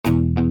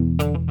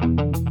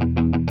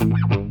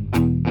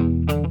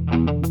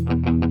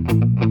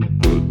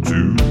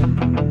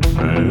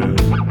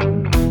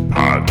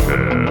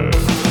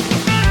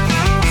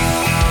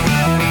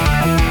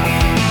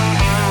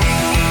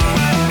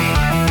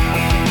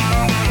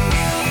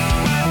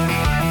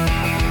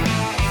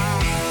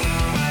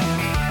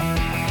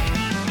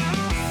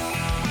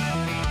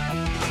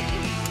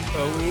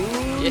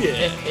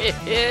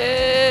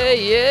Yeah.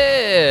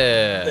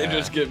 They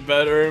just get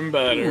better and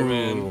better,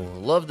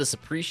 man. Love this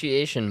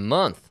appreciation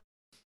month.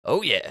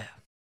 Oh, yeah.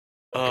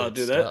 Oh, Good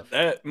dude, stuff.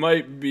 that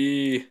might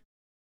be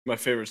my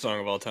favorite song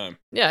of all time.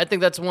 Yeah, I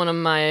think that's one of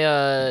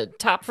my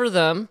top for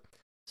them.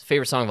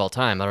 Favorite song of all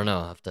time. I don't know.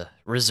 I'll have to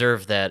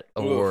reserve that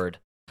award.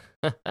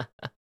 That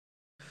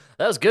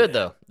was good,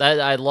 though.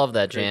 I love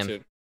that jam.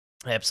 Too.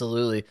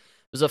 Absolutely. It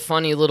was a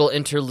funny little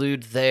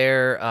interlude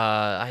there.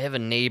 I have a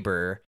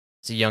neighbor.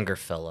 He's a younger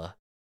fella.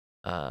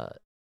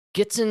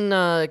 Gets in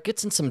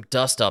some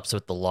dust-ups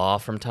with the law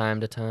from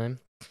time to time.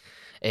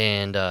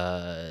 And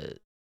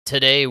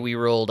today we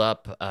rolled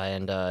up,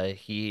 and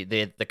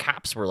the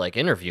cops were like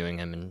interviewing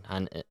him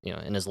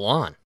in his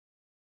lawn.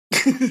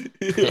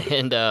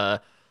 And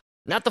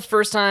not the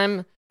first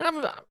time.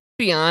 I'm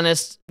be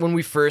honest. When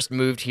we first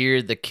moved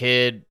here, the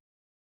kid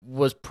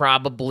was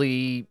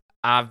probably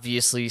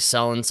obviously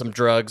selling some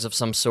drugs of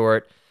some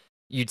sort.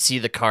 You'd see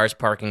the cars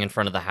parking in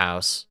front of the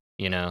house.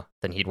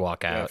 Then he'd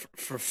walk out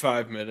for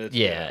 5 minutes.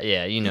 Yeah.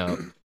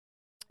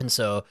 And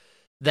so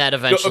that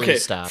eventually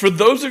stopped. For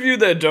those of you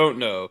that don't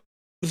know,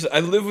 listen, I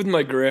live with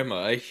my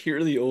grandma. I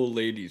hear the old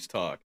ladies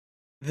talk.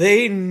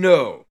 They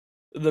know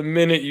the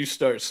minute you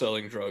start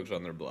selling drugs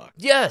on their block.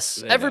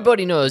 Yes,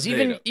 everybody knows.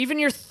 Even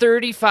your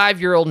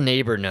 35-year-old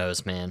neighbor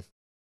knows, man.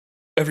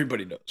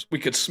 Everybody knows. We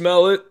could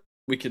smell it.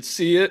 We could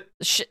see it.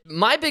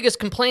 My biggest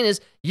complaint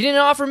is you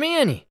didn't offer me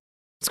any.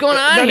 What's going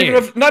on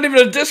here? Not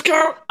even a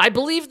discount? I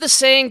believe the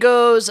saying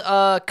goes,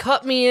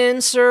 cut me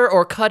in, sir,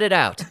 or cut it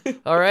out.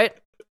 All right?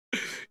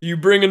 You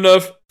bring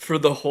enough for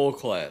the whole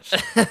class.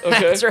 Okay?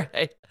 That's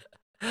right.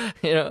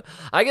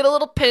 I get a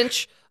little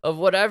pinch of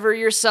whatever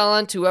you're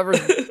selling to whoever's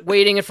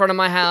waiting in front of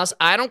my house.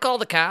 I don't call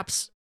the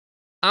cops.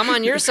 I'm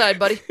on your side,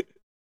 buddy.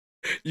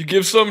 You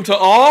give some to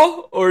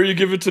all, or you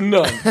give it to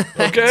none. Okay?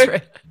 That's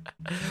right.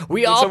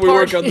 We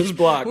work on this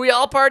block. We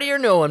all party or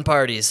no one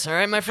parties. All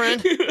right, my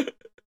friend?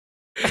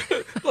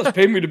 Plus,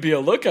 pay me to be a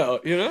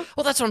lookout, Well,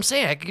 that's what I'm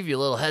saying. I could give you a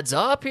little heads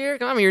up here.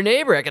 I'm your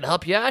neighbor. I could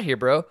help you out here,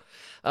 bro.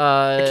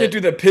 I can't do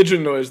that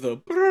pigeon noise,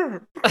 though. I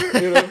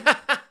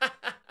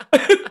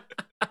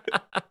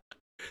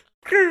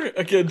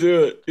can't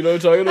do it. You know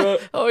what I'm talking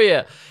about? Oh,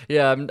 yeah.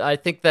 Yeah, I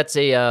think that's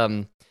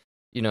a,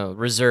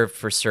 reserved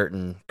for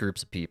certain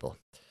groups of people,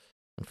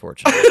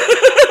 unfortunately.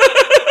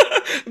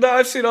 No,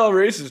 I've seen all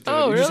races, dude.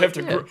 Oh, you really? just have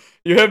to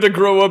you have to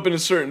grow up in a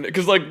certain,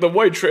 because like the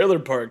white trailer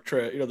park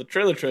trash, the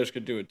trailer trash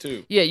could do it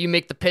too. Yeah, you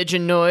make the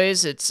pigeon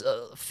noise. It's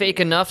fake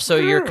enough so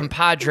your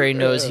compadre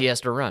knows he has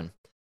to run.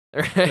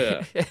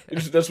 Yeah,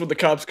 that's what the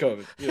cops call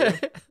it. Yeah.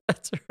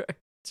 That's right.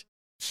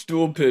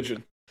 Stool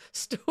pigeon.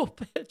 Stool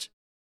pigeon.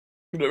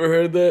 Never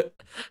heard that?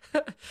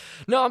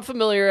 No, I'm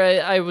familiar.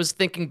 I was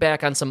thinking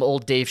back on some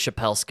old Dave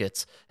Chappelle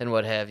skits and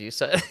what have you.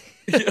 So.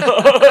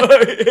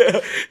 Oh, yeah.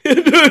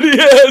 Dude,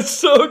 yeah, it's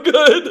so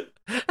good.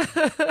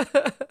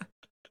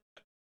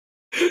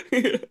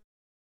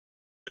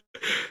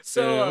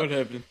 So, what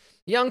happened?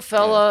 Young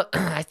fella,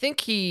 I think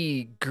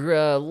he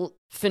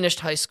finished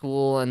high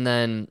school and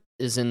then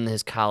is in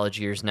his college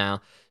years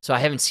now. So I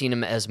haven't seen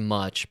him as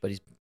much, but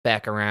he's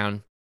back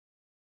around.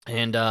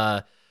 And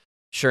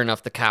sure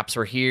enough, the cops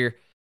were here,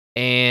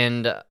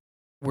 and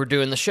we're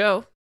doing the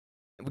show.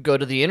 We go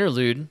to the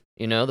interlude,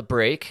 the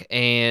break,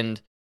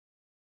 and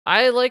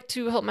I like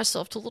to help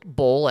myself to a little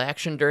bowl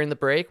action during the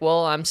break.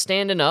 Well, I'm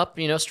standing up,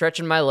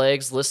 stretching my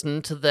legs,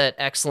 listening to that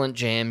excellent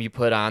jam you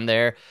put on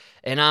there,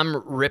 and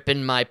I'm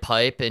ripping my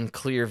pipe in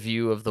clear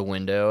view of the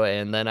window,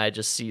 and then I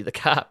just see the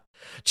cop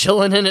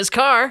chilling in his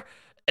car,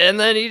 and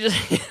then he just,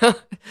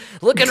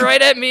 looking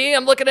right at me,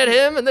 I'm looking at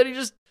him, and then he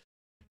just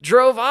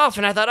drove off,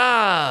 and I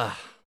thought,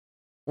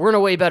 we're in a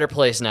way better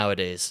place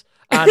nowadays.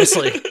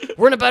 Honestly,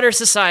 we're in a better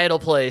societal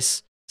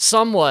place,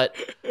 somewhat,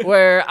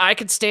 where I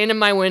could stand in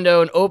my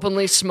window and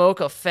openly smoke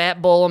a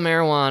fat bowl of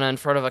marijuana in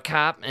front of a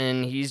cop,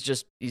 and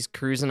he's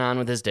cruising on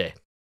with his day.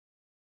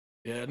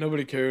 Yeah,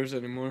 nobody cares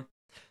anymore.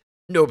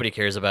 Nobody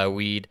cares about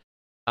weed.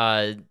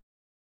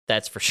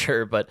 That's for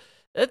sure, but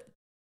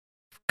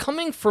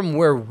coming from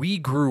where we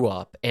grew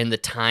up and the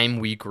time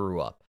we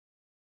grew up,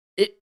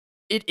 it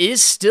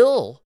is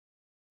still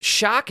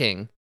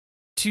shocking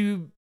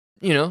to,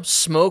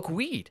 smoke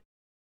weed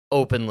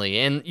openly.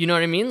 And you know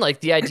what I mean?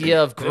 Like the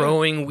idea of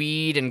growing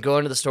weed and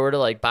going to the store to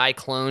like buy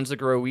clones to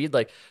grow weed,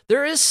 like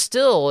there is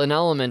still an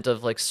element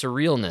of like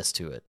surrealness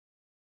to it.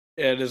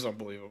 Yeah, it is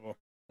unbelievable.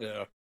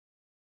 Yeah.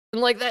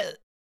 And like that,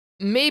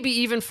 maybe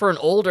even for an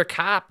older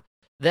cop,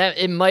 that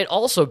it might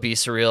also be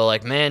surreal.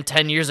 Like, man,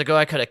 10 years ago,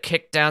 I could have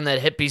kicked down that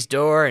hippie's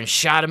door and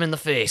shot him in the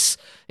face,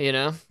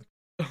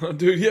 Oh,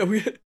 dude, yeah,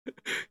 we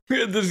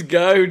had this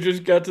guy who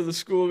just got to the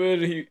school,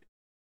 man, and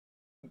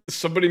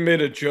somebody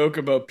made a joke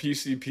about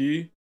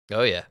PCP.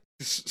 Oh, yeah.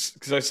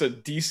 Because I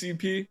said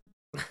DCP.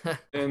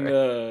 And,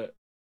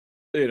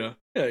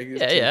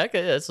 Yeah,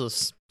 okay,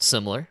 that's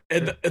similar.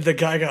 And the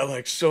guy got,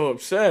 like, so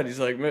upset. He's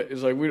like, we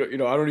don't,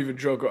 I don't even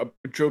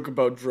joke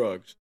about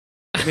drugs.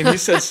 And then he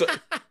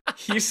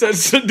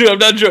said, dude, I'm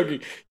not joking.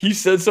 He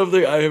said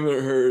something I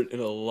haven't heard in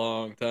a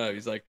long time.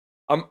 He's like,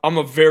 I'm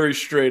a very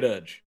straight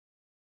edge.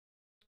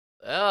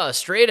 Oh,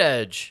 straight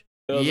edge.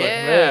 I was like,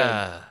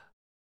 man,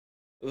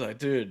 I was like,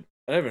 dude,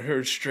 I haven't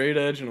heard straight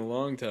edge in a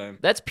long time.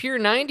 That's pure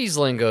 90s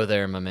lingo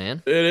there, my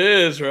man. It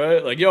is,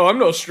 right? Like, yo, I'm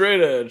no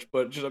straight edge,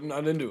 but just I'm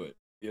not into it,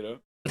 you know?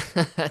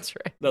 That's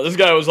right. No, this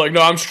guy was like,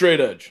 no, I'm straight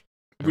edge.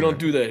 We don't Alright.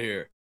 do that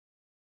here.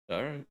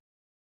 All right.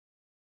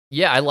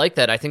 Yeah, I like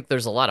that. I think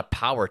there's a lot of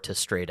power to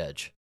straight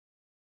edge.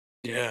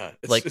 Yeah,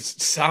 Like- it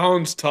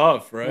sounds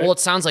tough, right? Well, it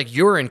sounds like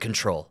you're in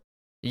control.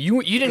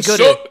 You didn't go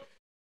So- to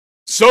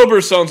sober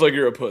sounds like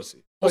you're a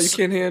pussy. Well, Oh, you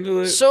can't handle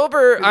it?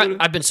 sober. Is it-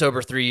 I've been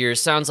sober 3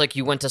 years. Sounds like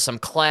you went to some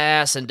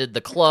class and did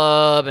the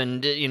club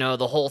and did,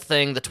 the whole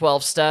thing, the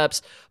 12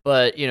 steps.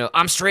 But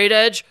I'm straight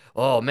edge.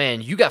 Oh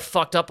man, you got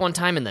fucked up one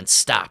time and then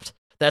stopped.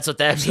 That's what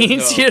that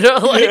means, No.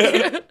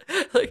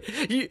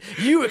 like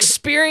you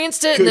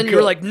experienced it and then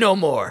you're like, no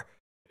more.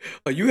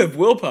 Oh, you have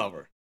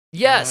willpower.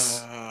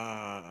 Yes,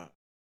 Yeah.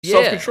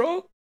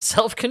 Self-control?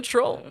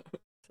 self-control.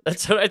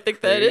 That's what I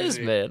think that is,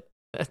 Crazy. man.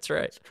 That's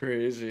right. It's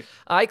crazy.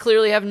 I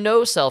clearly have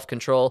no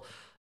self-control.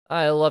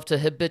 I love to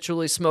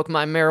habitually smoke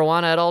my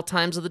marijuana at all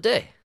times of the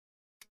day.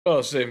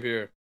 Oh, same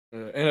here.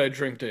 And I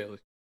drink daily.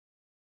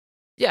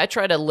 Yeah, I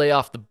try to lay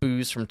off the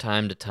booze from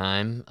time to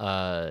time.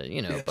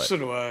 Yeah, but so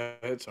do I.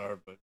 It's hard,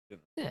 but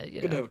yeah,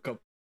 good to have a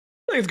couple.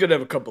 I think it's good to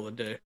have a couple a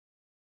day.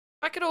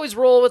 I could always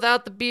roll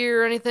without the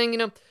beer or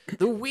anything.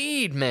 The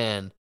weed,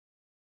 man.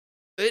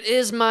 It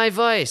is my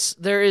vice.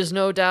 There is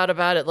no doubt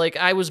about it. Like,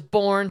 I was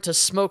born to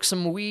smoke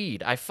some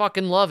weed. I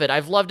fucking love it.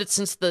 I've loved it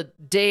since the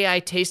day I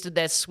tasted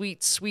that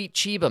sweet, sweet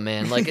Chiba,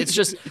 man. Like, it's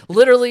just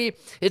literally,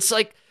 it's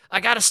like,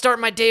 I gotta start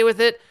my day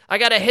with it. I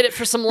gotta hit it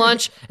for some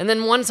lunch. And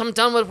then once I'm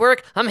done with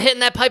work, I'm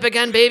hitting that pipe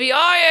again, baby.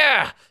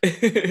 Oh,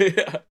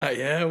 yeah.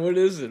 Yeah, what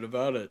is it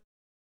about it?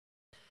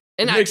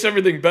 And It makes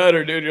everything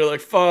better, dude. You're like,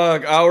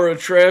 fuck, hour of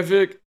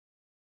traffic.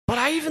 but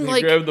I even And you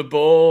like, grab the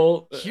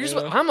bowl. here's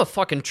what, I'm a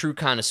fucking true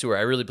connoisseur.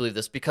 I really believe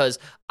this because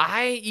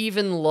I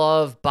even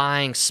love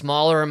buying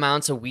smaller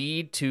amounts of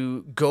weed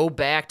to go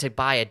back to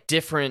buy a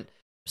different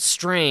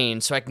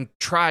strain so I can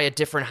try a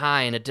different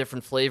high and a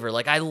different flavor.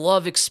 Like, I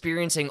love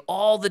experiencing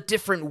all the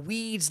different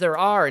weeds there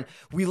are. And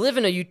we live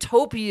in a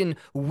utopian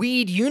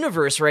weed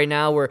universe right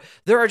now where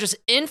there are just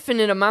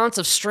infinite amounts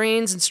of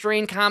strains and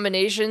strain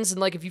combinations. And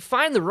like, if you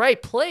find the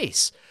right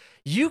place,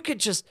 you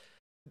could just,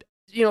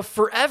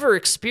 forever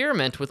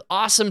experiment with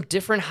awesome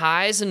different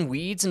highs and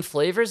weeds and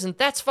flavors. And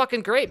that's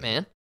fucking great,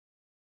 man.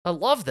 I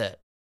love that.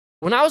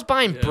 When I was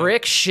buying Yeah.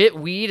 brick shit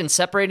weed and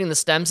separating the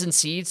stems and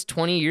seeds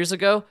 20 years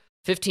ago,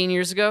 15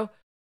 years ago,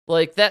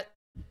 like that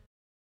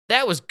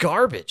was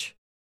garbage.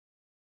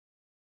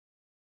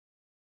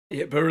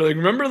 Yeah, but like,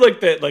 remember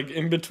like that, like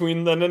in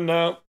between then and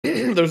now,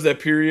 there's that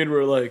period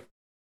where like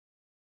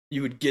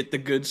you would get the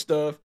good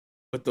stuff,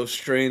 but those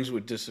strains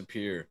would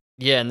disappear.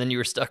 Yeah, and then you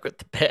were stuck with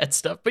the bad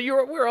stuff. But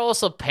we're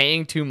also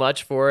paying too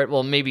much for it.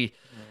 Well, maybe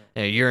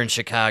you're in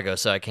Chicago,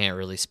 so I can't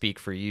really speak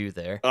for you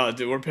there. Oh,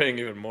 dude, we're paying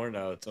even more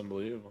now. It's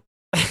unbelievable.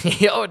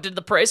 Oh, did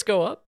the price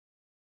go up?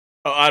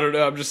 Oh, I don't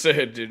know. I'm just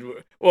saying,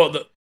 dude. Well,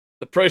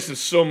 the price is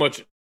so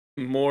much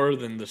more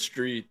than the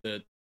street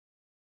that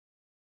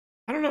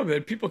I don't know,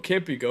 man. People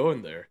can't be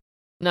going there.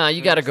 No,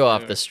 you got to go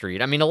off fair. the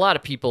street. I mean, a lot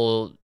of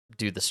people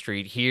do the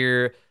street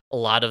here. A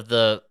lot of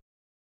the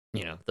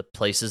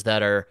places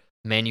that are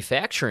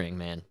manufacturing,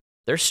 man,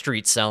 they're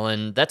street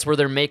selling. That's where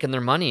they're making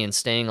their money and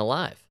staying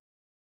alive.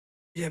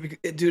 Yeah, because,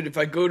 dude. If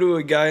I go to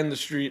a guy in the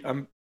street,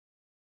 I'm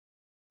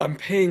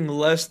paying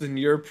less than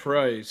your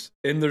price,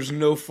 and there's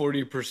no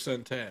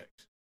 40% tax.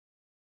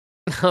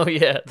 Oh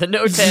yeah, the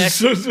no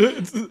tax.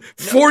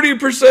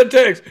 40%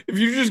 tax. If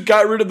you just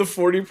got rid of the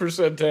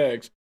 40%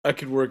 tax, I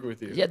could work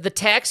with you. Yeah, the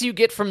tax you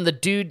get from the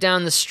dude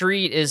down the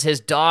street is his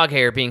dog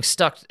hair being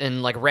stuck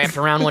and like wrapped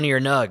around one of your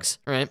nugs,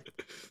 right?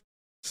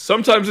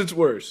 Sometimes it's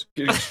worse.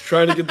 Just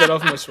trying to get that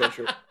off my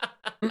sweatshirt.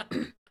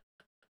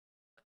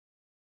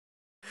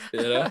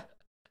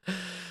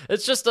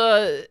 It's just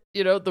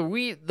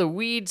the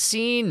weed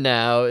scene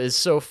now is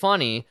so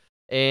funny,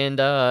 and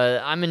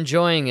I'm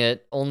enjoying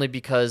it only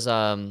because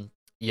I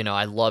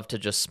love to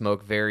just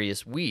smoke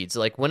various weeds.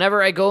 Like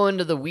whenever I go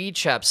into the weed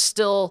shop,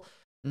 still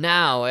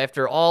now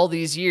after all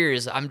these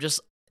years, I'm just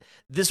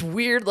this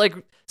weird like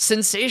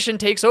sensation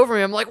takes over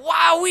me. I'm like,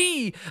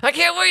 wowee! I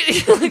can't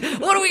wait. Like,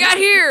 what do we got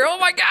here? Oh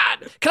my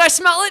god! Can I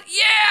smell it?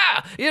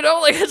 Yeah!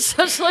 Like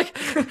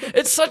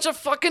it's such a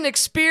fucking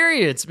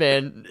experience,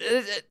 man.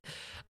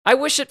 I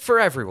wish it for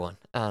everyone,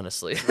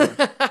 honestly.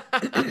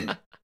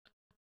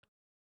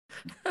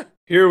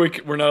 Here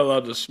we're not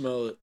allowed to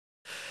smell it.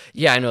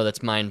 Yeah, I know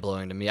that's mind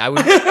blowing to me. I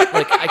would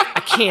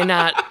I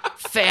cannot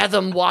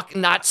fathom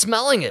not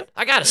smelling it.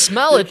 I gotta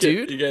smell it,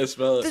 dude. You gotta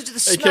smell it. The You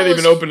smell can't even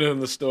is- open it in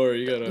the store.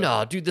 You gotta.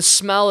 No, dude, the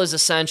smell is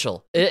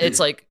essential. It's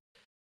like,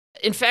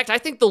 in fact, I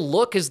think the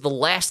look is the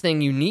last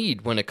thing you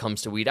need when it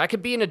comes to weed. I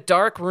could be in a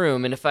dark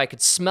room, and if I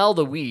could smell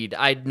the weed,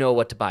 I'd know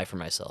what to buy for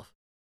myself.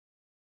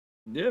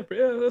 Yeah,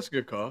 that's a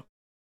good call.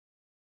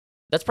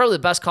 That's probably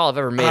the best call I've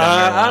ever made on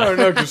I marijuana. don't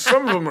know, because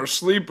some of them are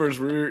sleepers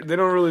where they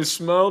don't really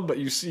smell, but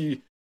you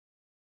see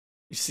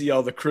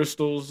all the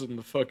crystals and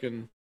the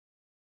fucking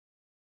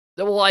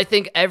Well, I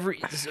think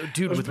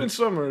dude There's with been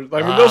summer.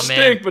 Like, they'll man.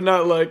 stink, but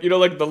not like,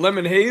 like the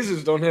lemon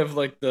hazes don't have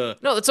like the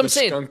No, that's what I'm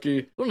saying.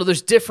 skunky. Well, no,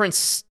 there's different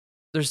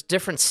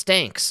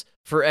stanks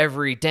for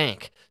every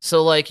dank.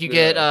 So like you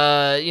get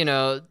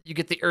you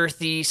get the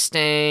earthy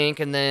stank,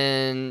 and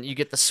then you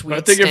get the sweet.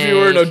 I think stank. if you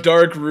were in a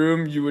dark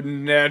room, you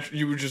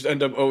would just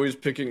end up always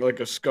picking like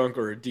a skunk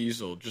or a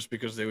diesel, just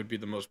because they would be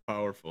the most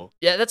powerful.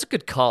 Yeah, that's a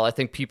good call. I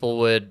think people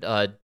would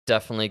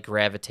definitely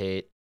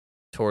gravitate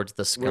towards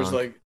the skunk. Whereas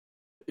like,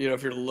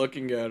 if you're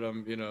looking at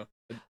them,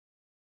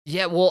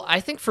 Yeah, well, I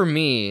think for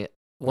me,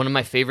 one of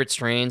my favorite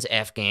strains,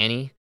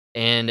 Afghani,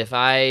 and if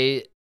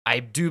I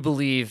do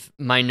believe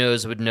my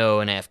nose would know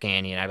an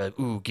Afghani, and I'd be like,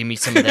 ooh, give me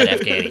some of that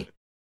Afghani.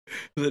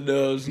 The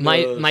nose.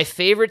 My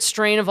favorite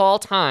strain of all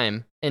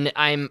time, and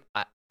I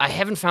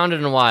haven't found it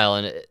in a while,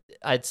 and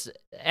it's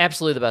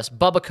absolutely the best.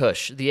 Bubba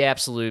Kush, the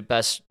absolute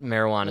best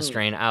marijuana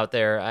strain out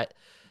there.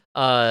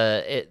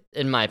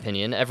 In my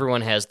opinion,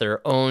 everyone has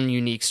their own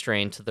unique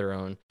strain to their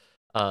own,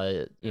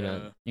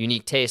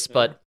 unique taste.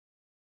 But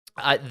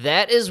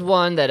that is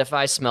one that if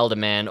I smelled a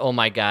man, oh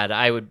my god,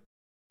 I would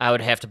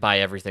have to buy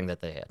everything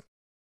that they had.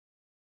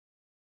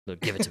 So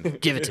give it to me.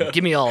 Give it to me.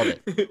 Give me all of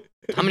it.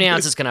 How many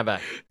ounces can I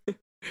buy?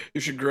 You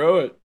should grow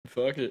it.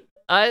 Fuck it.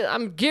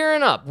 I'm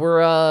gearing up.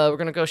 We're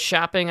gonna go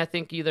shopping. I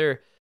think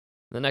either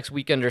the next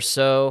weekend or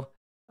so.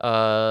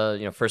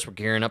 First we're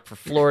gearing up for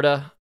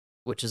Florida,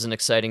 which is an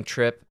exciting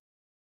trip,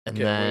 and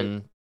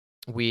then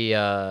we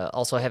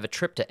also have a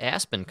trip to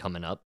Aspen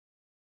coming up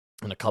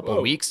in a couple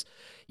of weeks.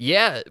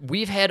 Yeah,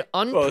 we've had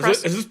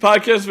has this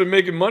podcast been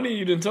making money?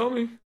 You didn't tell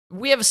me.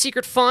 We have a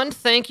secret fund.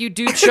 Thank you,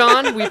 Dude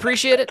Sean. We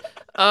appreciate it.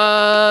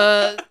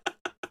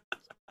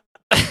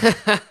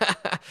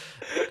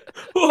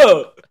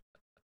 Whoa.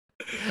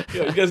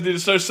 Yeah, you guys need to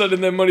start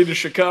sending that money to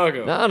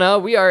Chicago. No,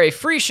 we are a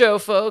free show,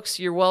 folks.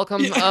 You're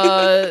welcome.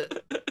 No,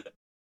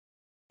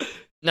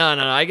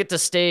 I get to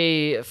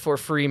stay for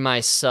free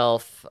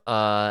myself.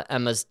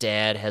 Emma's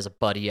dad has a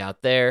buddy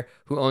out there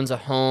who owns a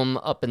home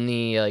up in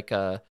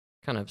the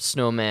kind of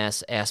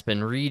Snowmass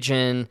Aspen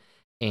region,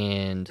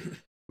 and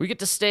we get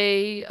to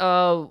stay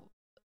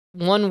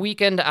one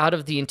weekend out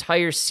of the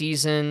entire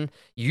season.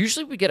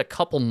 Usually we get a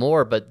couple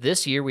more, but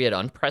this year we had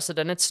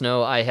unprecedented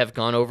snow. I have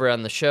gone over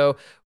on the show.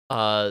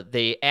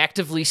 They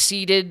actively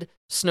seeded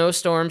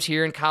snowstorms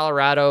here in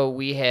Colorado.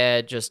 We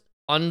had just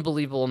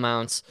unbelievable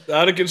amounts.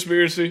 Not a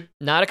conspiracy.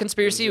 Not a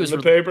conspiracy. It was in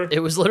the paper. It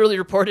was literally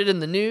reported in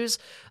the news.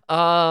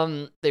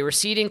 They were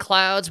seeding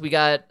clouds. We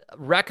got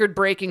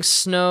record-breaking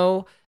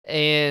snow,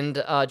 and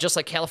just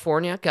like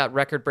California, got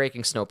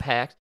record-breaking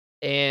snowpack.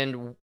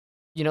 And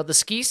the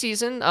ski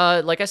season,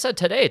 like I said,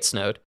 today it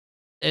snowed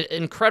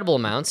incredible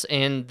amounts,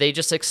 and they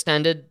just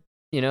extended,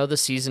 the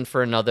season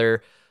for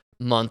another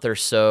month or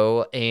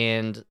so.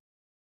 And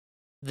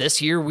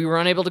this year we were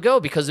unable to go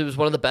because it was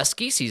one of the best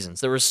ski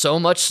seasons. There was so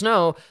much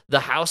snow.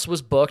 The house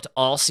was booked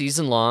all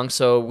season long.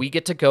 So we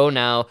get to go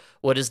now.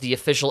 What is the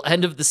official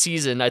end of the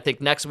season? I think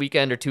next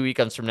weekend or 2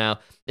 weekends from now.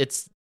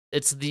 It's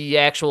the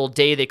actual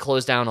day they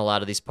close down a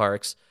lot of these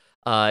parks.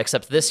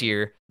 Except this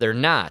year they're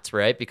not,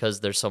 right?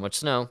 Because there's so much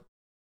snow.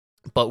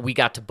 But we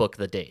got to book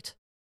the date,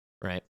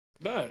 right?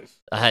 Nice.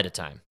 Ahead of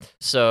time.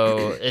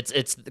 So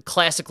it's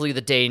classically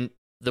the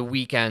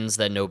weekends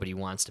that nobody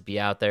wants to be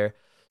out there.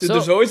 Dude,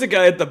 there's always a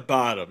guy at the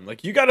bottom.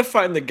 Like, you got to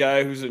find the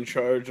guy who's in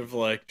charge of,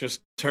 like,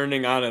 just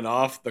turning on and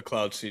off the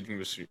cloud seeding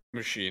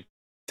machine.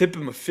 Tip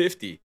him a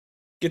 50.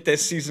 Get that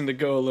season to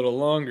go a little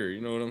longer.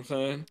 You know what I'm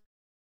saying?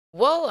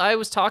 Well, I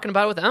was talking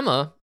about it with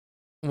Emma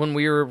when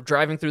we were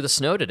driving through the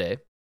snow today.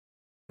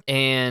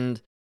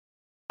 And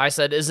I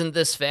said, isn't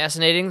this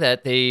fascinating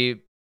that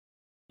they,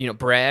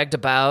 bragged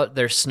about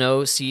their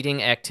snow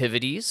seeding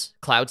activities,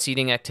 cloud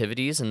seeding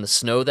activities, and the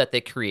snow that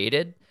they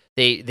created?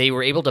 They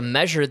were able to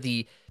measure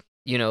the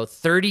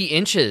 30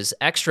 inches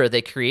extra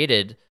they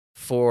created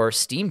for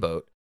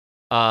Steamboat.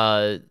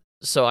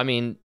 So, I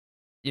mean,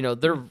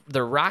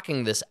 they're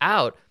rocking this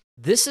out.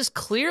 This is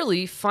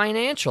clearly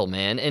financial,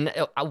 man. And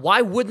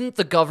why wouldn't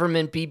the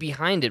government be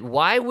behind it?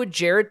 Why would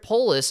Jared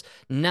Polis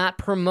not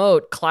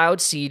promote cloud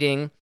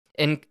seeding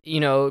and,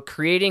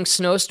 creating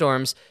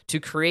snowstorms to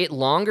create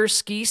longer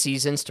ski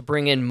seasons to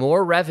bring in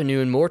more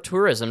revenue and more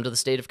tourism to the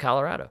state of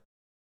Colorado?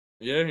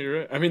 Yeah, you're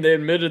right. I mean, they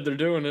admitted they're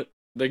doing it.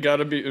 They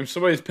gotta be, if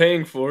somebody's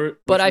paying for it.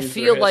 But I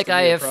feel like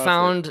I have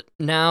found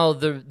now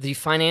the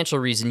financial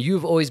reason.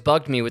 You've always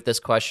bugged me with this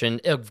question,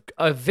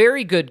 a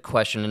very good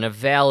question and a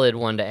valid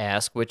one to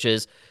ask, which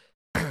is,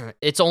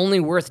 it's only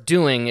worth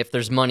doing if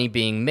there's money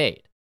being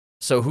made.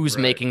 So who's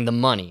making the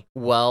money?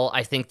 Well,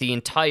 I think the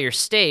entire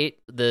state,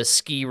 the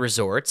ski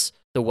resorts,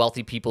 the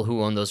wealthy people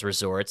who own those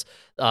resorts,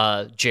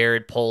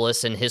 Jared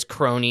Polis and his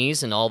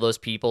cronies and all those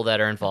people that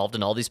are involved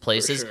in all these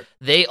places,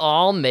 they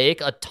all make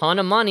a ton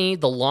of money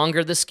the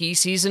longer the ski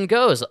season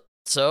goes.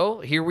 So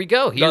here we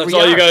go. That's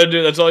all you gotta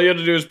do. That's all you have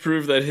to do is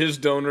prove that his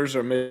donors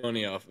are making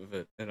money off of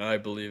it, and I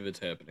believe it's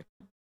happening.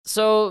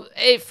 So,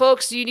 hey,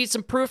 folks, you need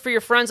some proof for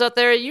your friends out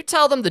there? You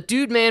tell them the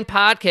Dude Man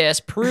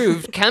podcast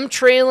proved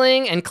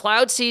chemtrailing and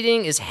cloud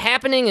seeding is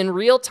happening in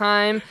real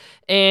time,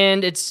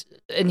 and it's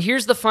and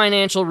here's the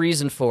financial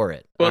reason for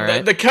it. Well, all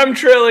right? the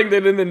chemtrailing, they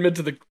didn't admit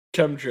to the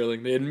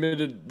chemtrailing. They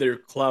admitted their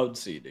cloud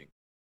seeding.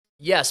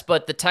 Yes,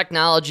 but the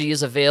technology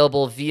is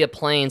available via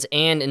planes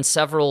and in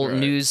several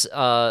news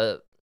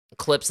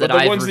clips that I've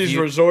reviewed. The ones these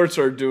resorts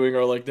are doing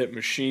are like that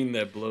machine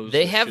that blows.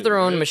 They have their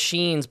own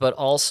machines, but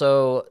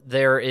also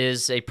there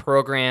is a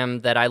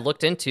program that I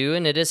looked into,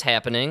 and it is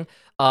happening.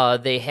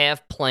 They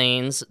have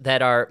planes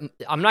that are,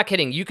 I'm not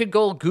kidding, you could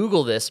go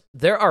Google this.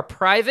 There are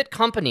private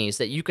companies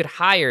that you could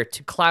hire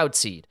to cloud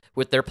seed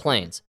with their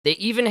planes. They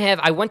even have,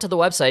 I went to the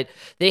website,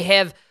 they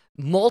have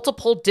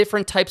multiple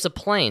different types of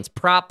planes,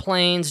 prop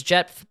planes,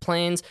 jet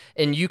planes,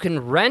 and you can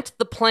rent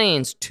the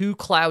planes to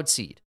cloud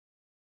seed.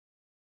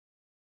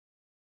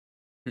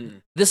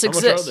 This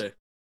exists. How much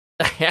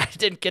are they? I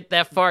didn't get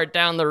that far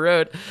down the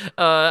road.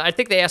 I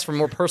think they asked for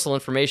more personal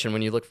information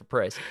when you look for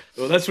price.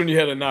 Well, that's when you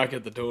had to knock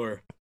at the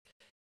door.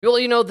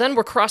 Well, then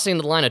we're crossing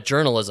the line of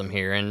journalism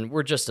here, and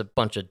we're just a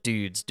bunch of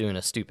dudes doing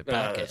a stupid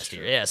podcast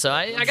here. Yeah, so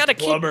I gotta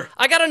keep,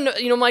 I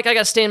gotta, Mike, I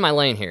gotta stay in my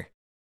lane here,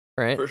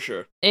 right? For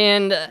sure.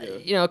 And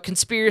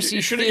conspiracy.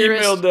 You should have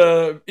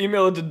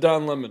emailed it to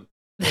Don Lemon.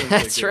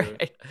 That's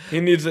right. He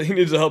needs a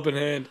helping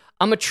hand.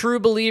 I'm a true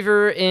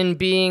believer in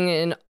being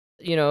an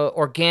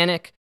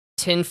organic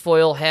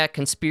tinfoil hat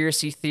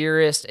conspiracy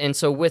theorist, and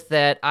so with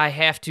that, I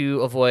have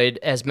to avoid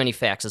as many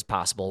facts as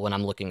possible when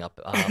I'm looking up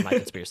my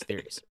conspiracy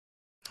theories.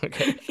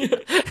 Okay.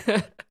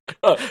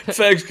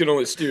 Facts can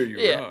only steer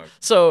you wrong.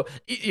 So,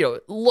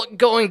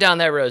 going down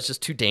that road is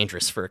just too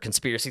dangerous for a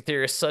conspiracy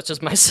theorist such as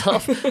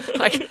myself.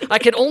 I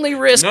could only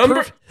risk...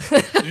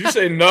 Did you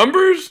say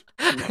numbers?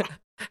 No.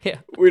 Yeah.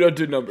 We don't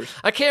do numbers.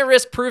 I can't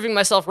risk proving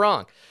myself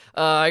wrong.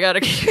 I gotta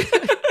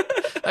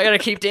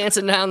keep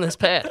dancing down this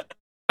path.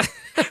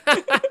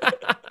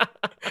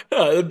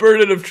 The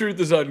burden of truth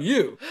is on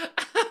you.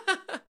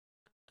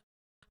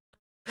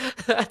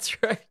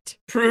 That's right.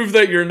 Prove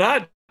that you're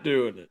not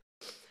doing it.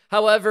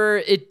 However,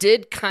 it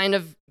did kind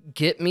of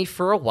get me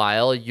for a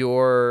while,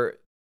 your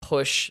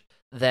push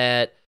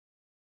that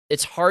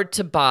it's hard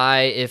to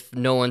buy if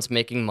no one's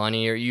making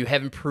money or you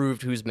haven't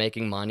proved who's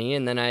making money.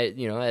 And then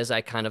as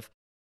I kind of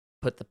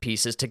put the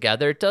pieces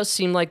together, it does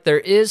seem like there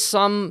is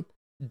some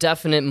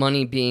definite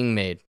money being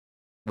made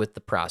with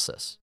the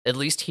process. At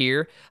least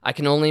here, I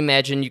can only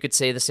imagine you could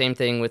say the same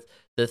thing with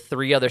the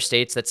 3 other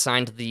states that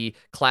signed the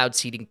cloud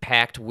seeding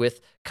pact with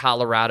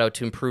Colorado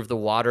to improve the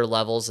water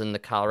levels in the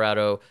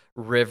Colorado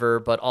River,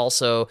 but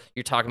also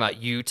you're talking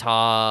about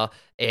Utah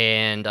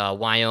and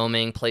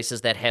Wyoming,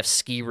 places that have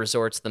ski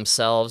resorts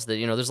themselves. That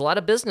there's a lot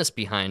of business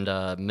behind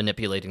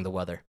manipulating the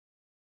weather.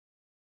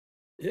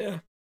 Yeah.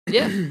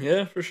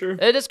 Yeah, for sure.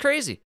 It is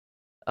crazy.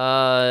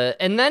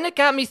 And then it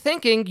got me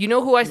thinking. You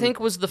know who I think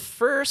was the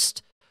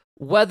first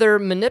weather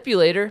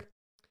manipulator?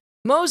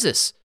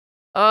 Moses.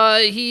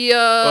 He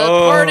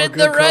parted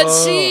the Red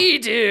Sea,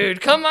 dude.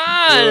 Come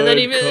on. And then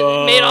he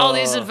made all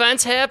these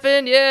events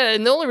happen. Yeah,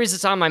 and the only reason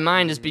it's on my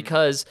mind is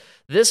because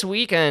this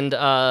weekend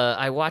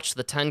I watched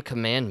the 10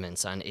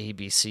 Commandments on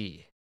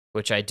ABC,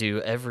 which I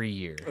do every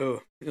year.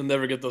 Oh, you'll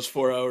never get those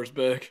 4 hours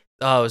back.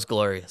 Oh, it was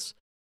glorious.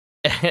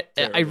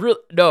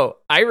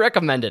 I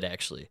recommend it,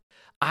 actually.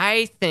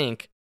 I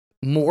think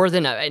more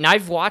than, and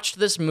I've watched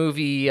this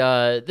movie,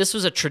 this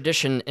was a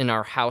tradition in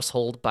our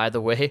household, by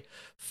the way,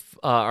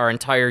 our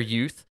entire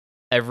youth.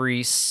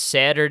 Every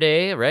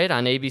Saturday, right,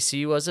 on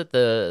ABC, was it?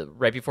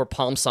 Right before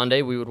Palm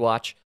Sunday, we would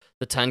watch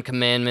the 10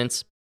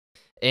 Commandments.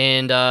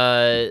 And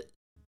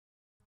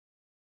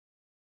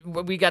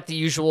we got the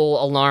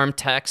usual alarm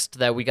text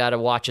that we got to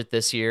watch it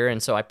this year,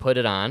 and so I put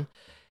it on.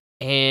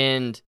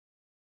 And,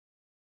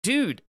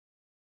 dude,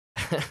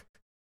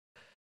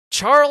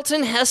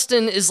 Charlton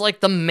Heston is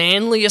like the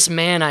manliest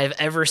man I've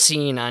ever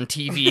seen on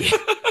TV.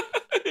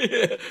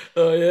 Yeah.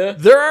 Oh, yeah?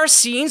 There are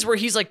scenes where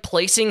he's like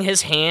placing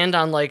his hand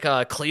on like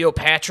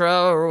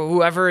Cleopatra or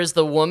whoever is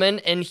the woman,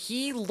 and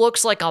he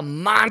looks like a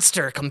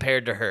monster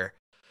compared to her.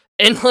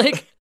 And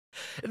like,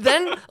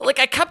 then like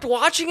I kept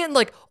watching it, and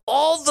like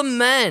all the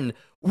men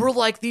were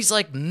like these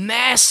like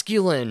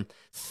masculine,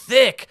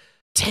 thick,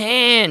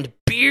 tanned,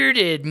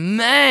 bearded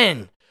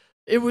men.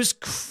 It was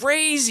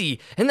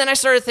crazy. And then I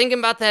started thinking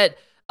about that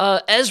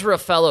Ezra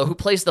fellow who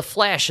plays the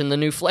Flash in the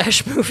new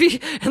Flash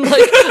movie, and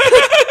like.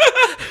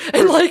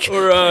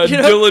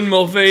 Dylan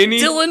Mulvaney.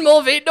 Dylan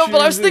Mulvaney. No,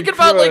 but I was thinking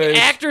about like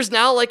actors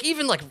now, like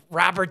even like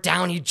Robert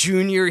Downey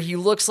Jr. He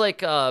looks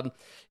like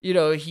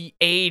he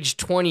aged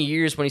 20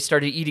 years when he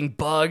started eating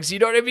bugs. You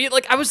know what I mean?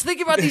 Like I was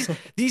thinking about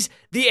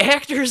the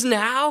actors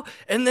now,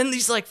 and then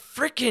these like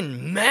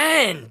freaking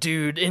men,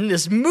 dude, in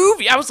this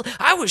movie. I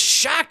was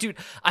shocked, dude.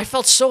 I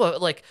felt so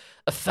like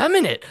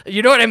effeminate.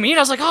 You know what I mean?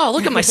 I was like, oh,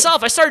 look at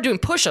myself. I started doing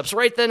push-ups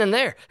right then and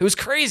there. It was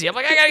crazy. I'm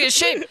like, I gotta get in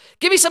shape.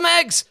 Give me some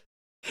eggs.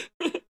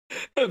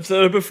 I've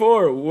said it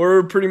before.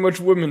 We're pretty much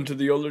women to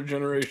the older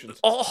generations.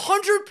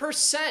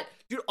 100%.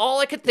 Dude, all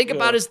I could think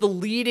about is the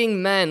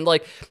leading men.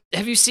 Like,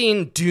 have you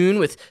seen Dune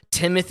with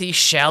Timothée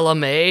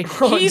Chalamet?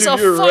 He's a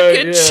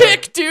fucking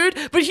chick, dude.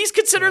 But he's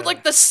considered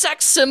like the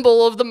sex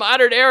symbol of the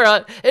modern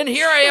era. And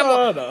here I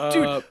am.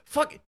 Dude,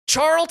 fuck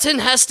Charlton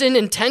Heston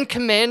in 10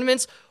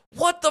 Commandments.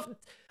 What the?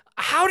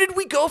 How did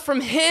we go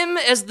from him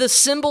as the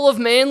symbol of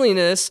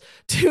manliness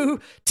to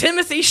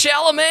Timothy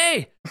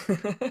Chalamet?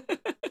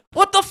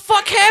 What the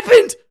fuck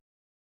happened?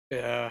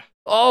 Yeah.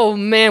 Oh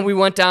man, we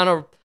went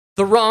down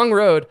the wrong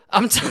road.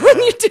 I'm telling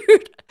you,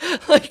 dude.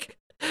 Like,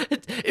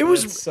 it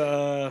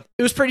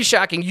was pretty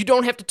shocking. You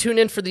don't have to tune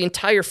in for the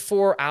entire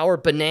 4-hour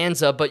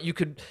bonanza, but you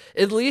could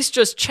at least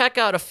just check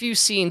out a few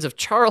scenes of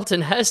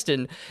Charlton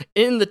Heston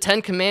in the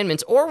Ten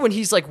Commandments, or when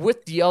he's like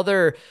with the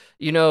other,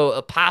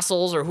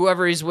 apostles or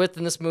whoever he's with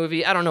in this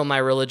movie. I don't know my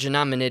religion.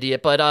 I'm an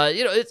idiot, but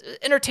it's an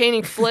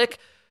entertaining flick.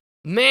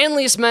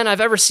 Manliest men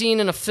I've ever seen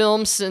in a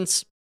film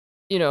since,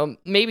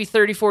 maybe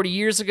 30, 40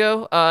 years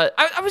ago.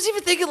 I was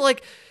even thinking,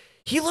 like,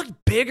 he looked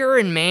bigger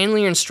and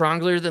manlier and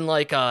stronger than,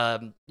 like,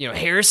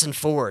 Harrison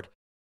Ford.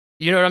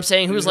 You know what I'm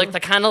saying? Who was, like,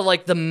 the kind of,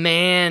 like, the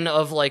man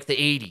of, like, the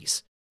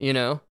 80s,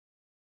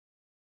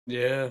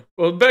 Yeah.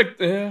 Well,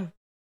 No,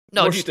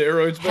 more dude,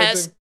 steroids back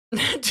then.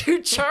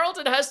 Dude,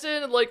 Charlton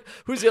Heston, like,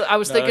 who's the... I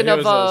was thinking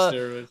of,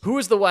 who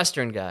was the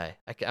Western guy?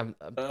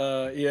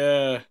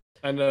 Yeah,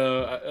 I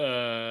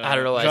know. I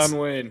don't know. John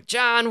Wayne.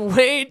 John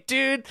Wayne,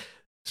 dude.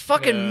 It's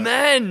fucking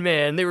men,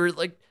 man. They were,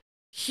 like,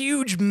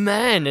 huge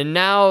men, and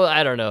now,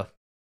 I don't know.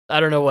 I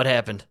don't know what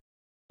happened.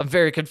 I'm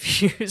very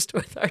confused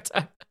with our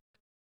time.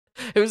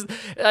 It was...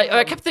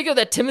 I kept thinking of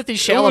that Timothy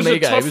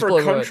Chalamet guy. It was a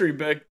tougher country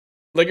back...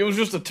 Like, it was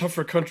just a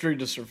tougher country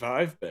to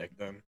survive back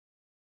then.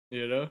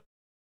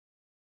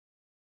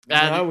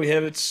 Now we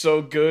have it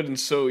so good and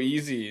so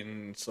easy,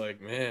 and it's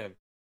like, man.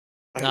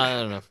 I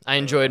don't know. I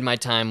enjoyed my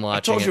time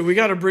watching. I told you, we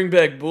got to bring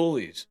back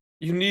bullies.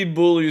 You need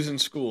bullies in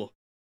school.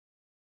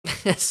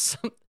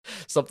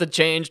 Something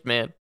changed,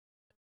 man.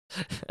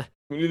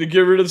 We need to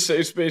get rid of the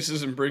safe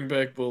spaces and bring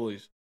back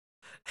bullies.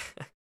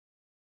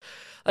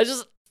 I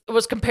just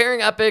was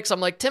comparing epics.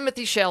 I'm like,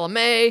 Timothy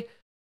Chalamet,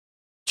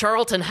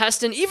 Charlton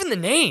Heston, even the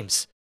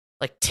names.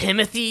 Like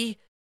Timothy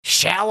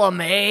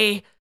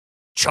Chalamet,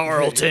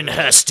 Charlton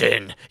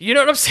Heston. You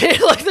know what I'm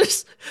saying? Like,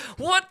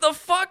 what the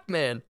fuck,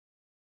 man?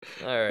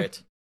 All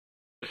right.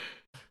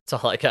 That's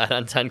all I got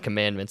on 10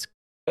 Commandments.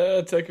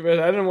 10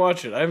 Commandments. I didn't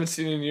watch it. I haven't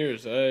seen it in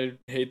years. I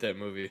hate that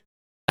movie.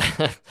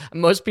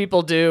 Most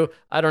people do.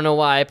 I don't know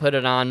why I put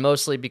it on,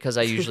 mostly because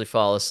I usually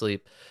fall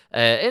asleep.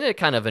 And it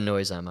kind of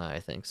annoys Emma, I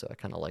think, so I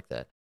kind of like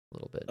that a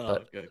little bit. Oh,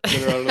 okay.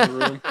 Get her out of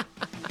the room.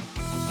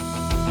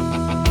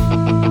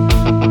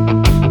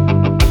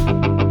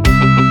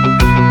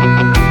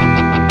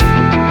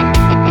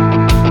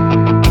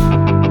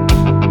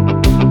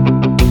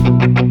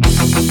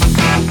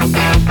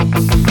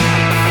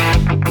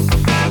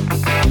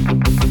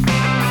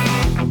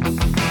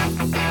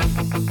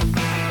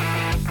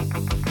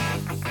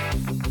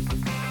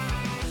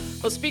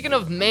 Well, speaking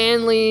of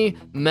manly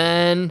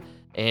men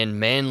and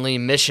manly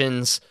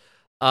missions,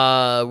 we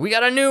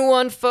got a new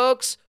one,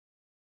 folks.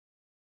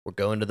 We're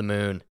going to the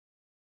moon.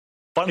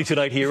 Finally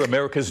tonight here,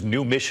 America's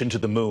new mission to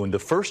the moon, the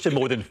first in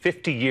more than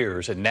 50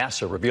 years, and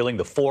NASA revealing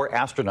the 4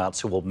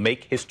 astronauts who will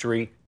make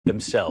history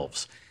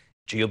themselves.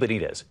 Gio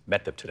Benitez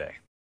met them today.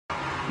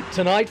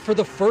 Tonight, for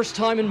the first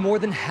time in more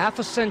than half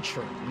a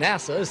century,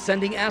 NASA is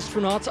sending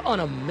astronauts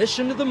on a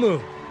mission to the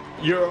moon.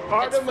 Your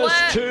Artemis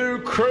II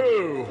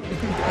crew.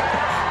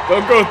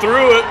 Don't go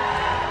through it.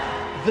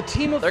 The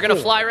team of They're gonna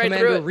 4, fly right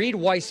Commander through it. Reed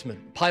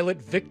Weissman,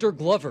 pilot Victor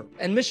Glover,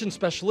 and mission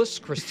specialists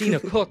Christina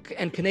Cook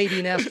and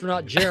Canadian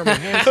astronaut Jeremy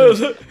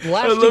Hansen I'd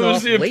love to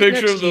see a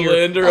picture of the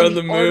lander on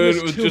the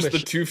moon with just mission. the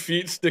 2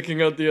 feet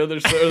sticking out the other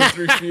side, or the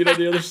 3 feet on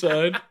the other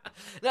side.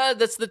 No,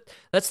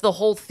 that's the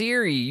whole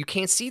theory. You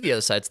can't see the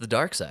other side. It's the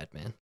dark side,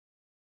 man.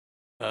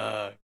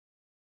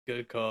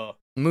 Good call.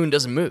 The moon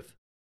doesn't move,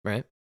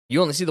 right? You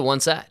only see the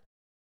one side.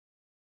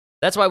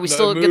 That's why we No,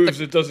 still it get moves,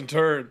 the... it doesn't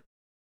turn.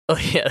 Oh,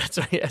 yeah, that's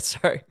right. Yeah,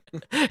 sorry.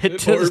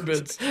 It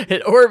orbits.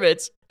 It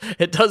orbits.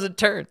 It doesn't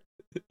turn.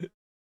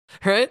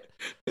 Right?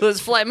 So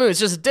this flat moon, it's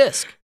just a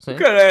disc. See?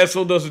 What kind of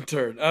asshole doesn't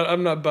turn?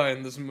 I'm not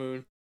buying this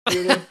moon.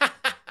 You know?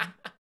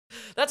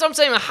 That's what I'm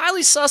saying. I'm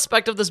highly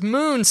suspect of this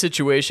moon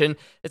situation.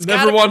 It's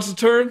Never wants to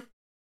turn?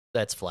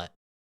 That's flat.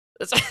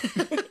 That's...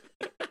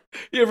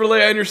 You ever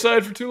lay on your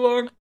side for too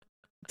long?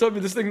 Tell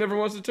me this thing never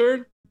wants to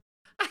turn?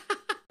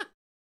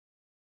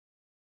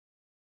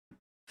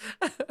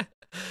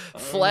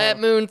 Flat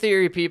moon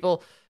theory,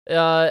 people.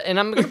 And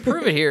I'm going to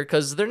prove it here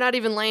because they're not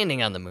even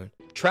landing on the moon.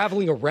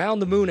 Traveling around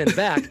the moon and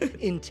back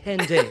in 10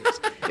 days.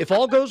 If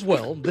all goes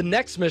well, the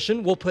next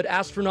mission will put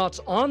astronauts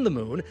on the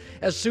moon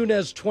as soon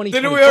as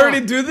 2025. Didn't we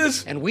already do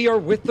this? And we are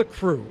with the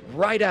crew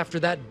right after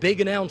that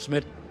big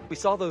announcement. We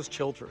saw those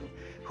children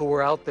who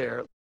were out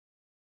there.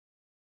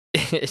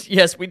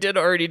 Yes, we did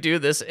already do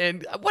this.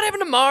 And what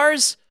happened to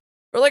Mars?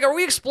 Or like, are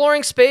we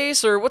exploring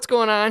space or what's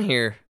going on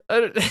here?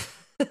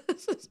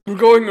 We're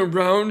going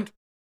around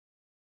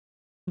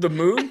the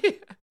moon?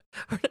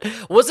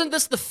 Wasn't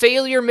this the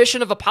failure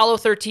mission of Apollo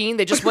 13?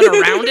 They just went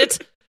around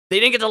it? They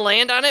didn't get to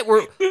land on it?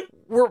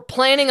 We're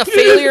planning a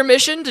failure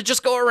mission to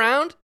just go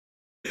around?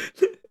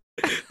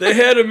 They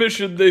had a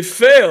mission, they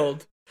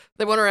failed.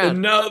 They went around.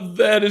 And now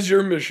that is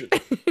your mission.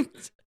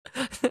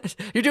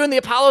 You're doing the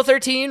Apollo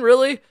 13,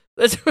 really?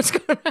 That's what's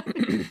going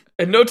on.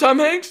 And no Tom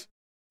Hanks?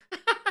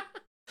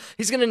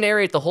 He's going to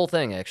narrate the whole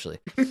thing, actually.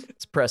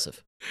 It's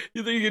impressive.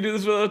 You think you can do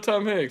this without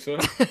Tom Hanks, huh?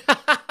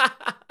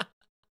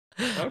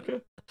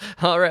 Okay.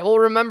 All right. Well,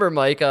 remember,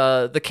 Mike,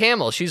 the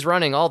camel, she's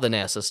running all the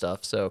NASA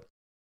stuff, so...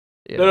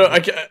 No, I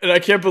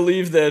can't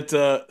believe that,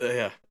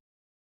 yeah.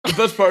 The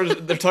best part is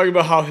they're talking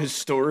about how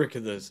historic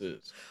this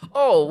is.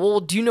 Oh, well,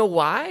 do you know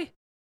why?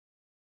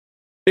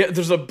 Yeah,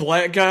 there's a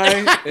black guy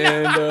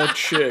and a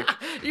chick.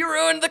 You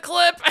ruined the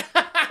clip.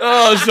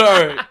 Oh,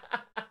 sorry.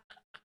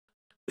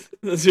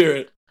 Let's hear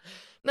it.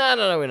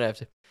 No, we don't have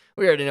to.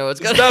 We already know what's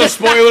going It's on. not a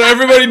spoiler.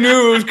 Everybody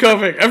knew it was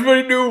coming.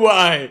 Everybody knew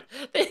why.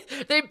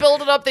 They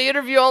build it up. They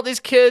interview all these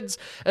kids,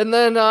 and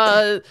then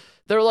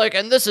they're like,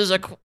 and this is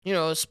a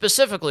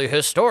specifically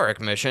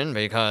historic mission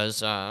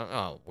because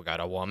we got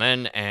a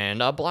woman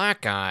and a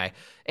black guy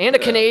and a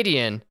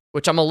Canadian,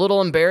 which I'm a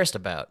little embarrassed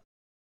about.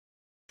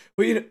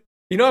 Well,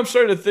 I'm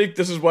starting to think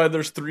this is why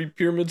there's 3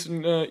 pyramids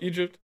in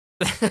Egypt.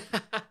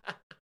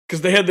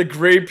 Because they had the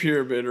Great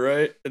Pyramid,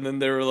 right? And then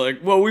they were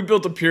like, well, we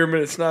built a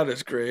pyramid. It's not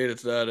as great.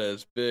 It's not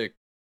as big.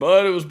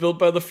 But it was built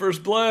by the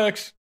first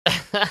blacks. You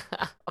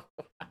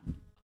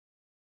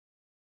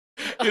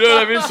know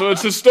what I mean? So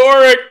it's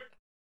historic.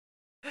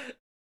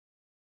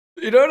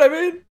 You know what I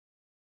mean?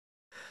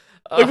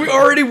 Like we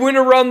already went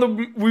around the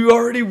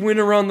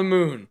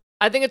moon.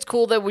 I think it's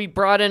cool that we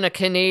brought in a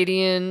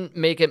Canadian,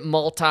 make it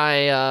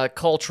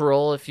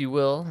multi-cultural, if you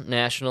will,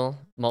 national,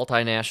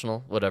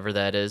 multinational, whatever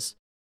that is.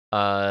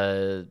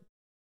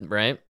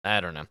 Right? I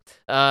don't know.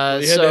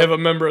 You had to have a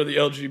member of the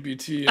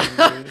LGBT.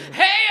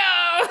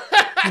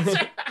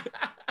 Heyo!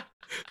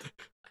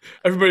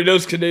 Everybody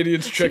knows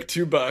Canadians check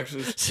 2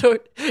 boxes. So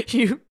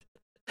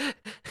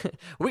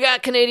we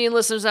got Canadian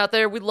listeners out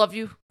there. We love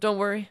you. Don't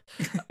worry.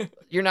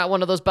 You're not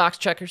one of those box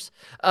checkers.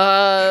 We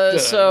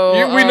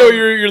know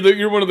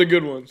you're one of the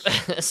good ones.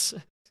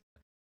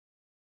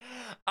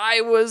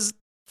 I was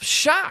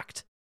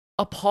shocked,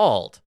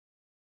 appalled.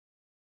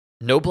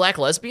 No black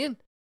lesbian?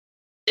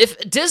 If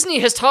Disney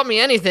has taught me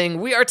anything,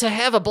 we are to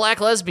have a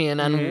black lesbian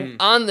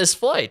on this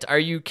flight. Are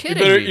you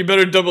kidding me? You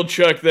better double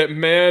check that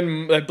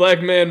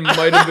black man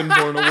might have been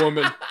born a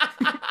woman.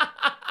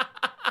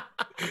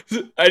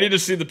 I need to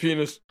see the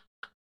penis.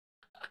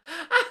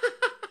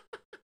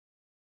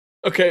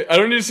 Okay, I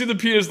don't need to see the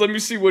penis. Let me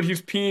see what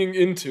he's peeing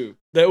into.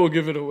 That will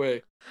give it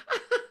away.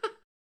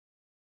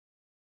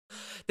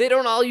 They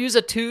don't all use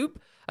a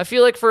tube? I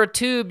feel like for a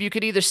tube, you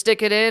could either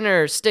stick it in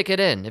or stick it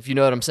in, if you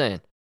know what I'm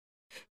saying.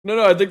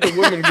 No, I think the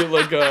women get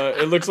like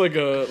it looks like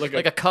a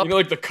cup. You know,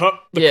 like the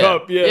cup,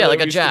 cup, yeah, like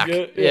a jack.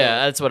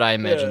 Yeah, that's what I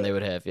imagine they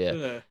would have.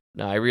 Yeah.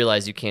 No, I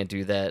realize you can't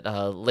do that.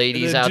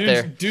 Ladies out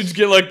there, dudes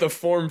get like the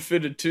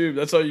form-fitted tube.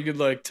 That's how you could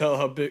like tell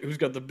how big, who's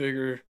got the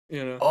bigger,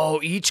 Oh,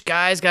 each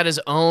guy's got his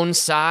own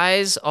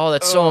size. Oh,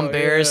 that's so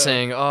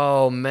embarrassing. Yeah.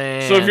 Oh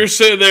man. So if you're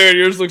sitting there and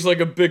yours looks like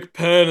a big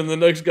pen, and the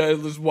next guy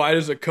is as wide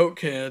as a Coke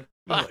can,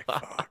 you're like,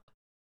 fuck.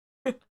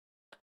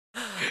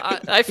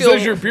 I feel. Is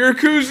that your beer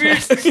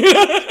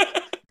koozie?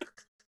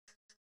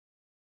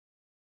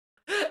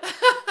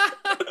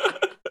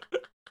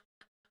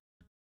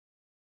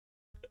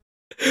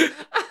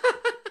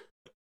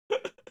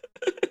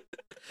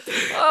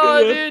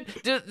 Oh,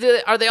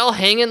 dude, are they all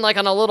hanging like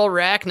on a little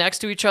rack next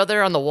to each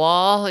other on the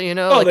wall? You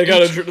know, like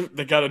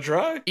they gotta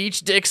dry.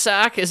 Each dick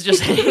sock is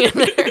just hanging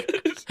there.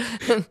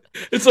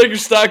 It's like your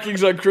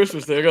stockings on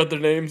Christmas. They got their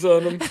names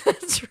on them.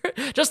 That's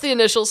right. Just the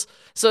initials.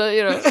 So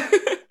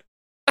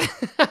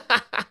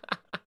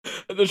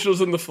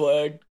initials in the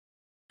flag.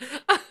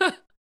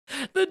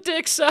 The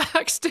dick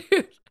socks,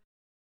 dude.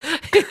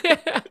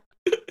 Yeah.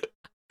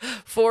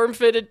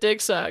 Form-fitted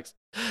dick socks.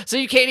 So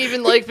you can't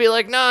even be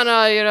like,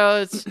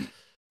 no,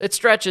 it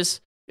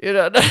stretches.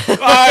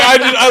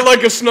 I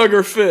like a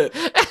snugger fit.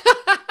 You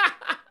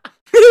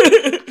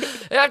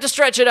have to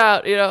stretch it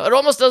out. It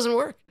almost doesn't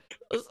work.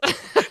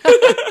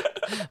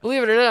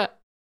 Believe it or not.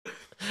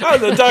 Oh,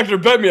 the doctor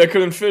bet me I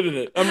couldn't fit in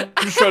it. I'm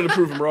just trying to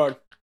prove him wrong.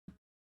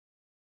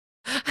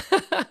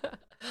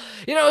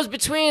 It was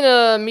between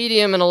a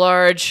medium and a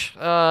large.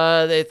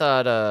 They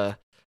thought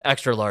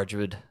extra large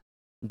would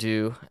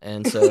do,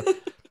 and so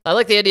I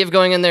like the idea of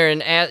going in there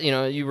and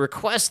you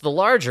request the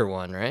larger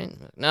one, right?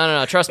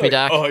 No, trust me,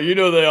 Doc. Oh,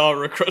 they all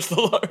request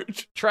the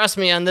large. Trust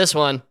me on this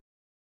one.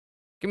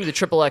 Give me the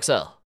triple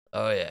XL.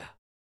 Oh yeah,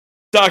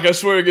 Doc. I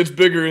swear it gets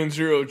bigger in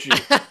 0G.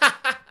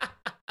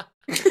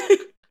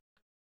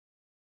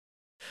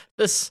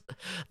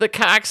 The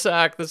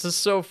cocksock. This is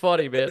so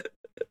funny, man.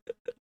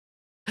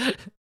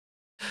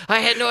 I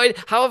had no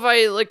idea. How have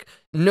I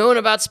known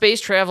about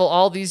space travel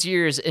all these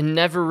years and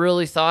never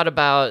really thought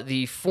about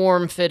the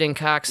form-fitting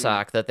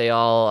cocksock that they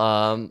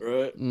all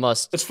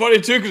must. It's funny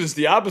too because it's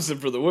the opposite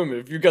for the women.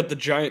 If you got the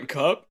giant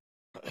cup,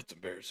 that's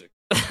embarrassing.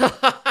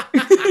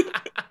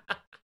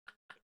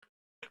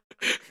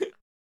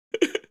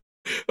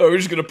 Oh, we're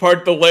just gonna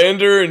park the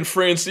lander and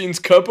Francine's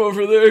cup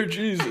over there.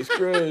 Jesus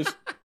Christ.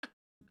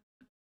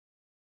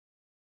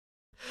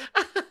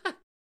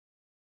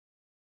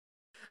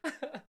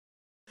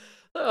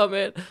 Oh,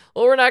 man.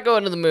 Well, we're not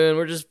going to the moon.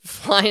 We're just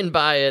flying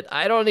by it.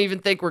 I don't even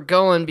think we're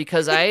going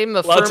because I am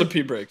a Lots of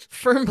pee breaks.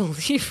 firm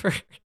believer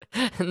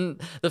in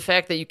the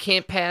fact that you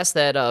can't pass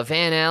that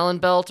Van Allen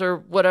belt or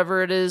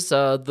whatever it is,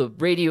 the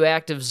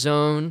radioactive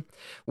zone,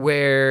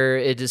 where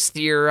it is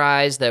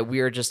theorized that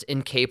we are just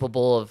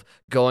incapable of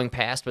going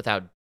past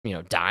without,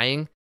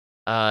 dying.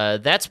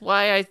 That's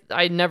why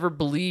I never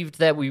believed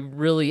that we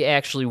really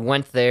actually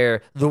went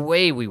there the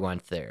way we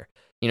went there.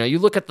 You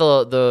look at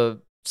the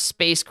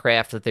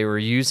spacecraft that they were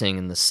using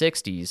in the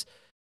 60s,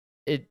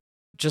 it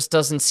just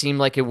doesn't seem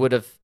like it would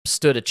have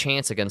stood a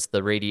chance against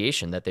the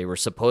radiation that they were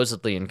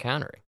supposedly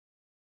encountering.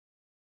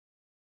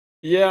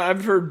 Yeah,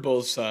 I've heard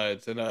both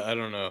sides, and I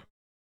don't know.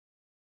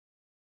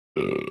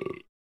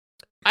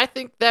 I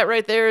think that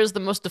right there is the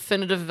most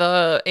definitive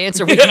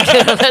answer we can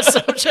get on that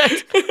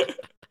subject.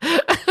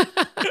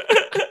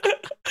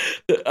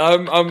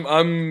 I'm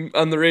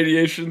on the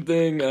radiation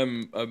thing.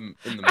 I'm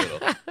in the middle.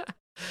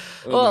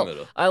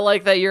 I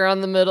like that you're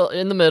in the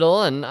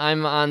middle, and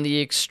I'm on the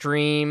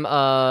extreme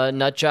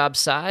nut job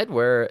side,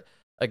 where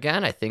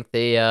again I think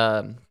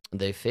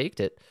they faked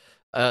it.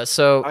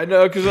 So I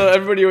know, because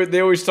everybody,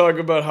 they always talk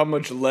about how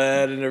much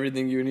lead and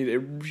everything you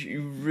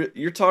need.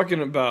 You're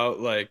talking about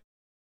like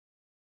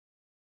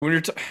when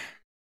you're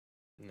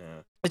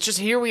no. It's just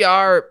here we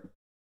are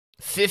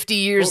 50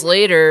 years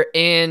later,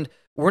 and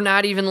we're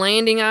not even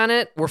landing on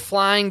it. We're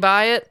flying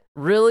by it.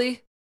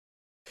 Really?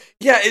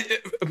 Yeah,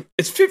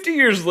 it's 50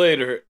 years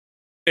later,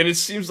 and it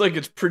seems like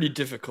it's pretty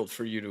difficult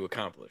for you to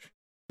accomplish.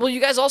 Well,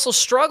 you guys also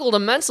struggled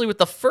immensely with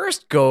the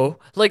first go,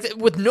 like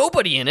with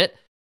nobody in it.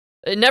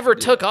 It never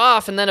took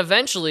off, and then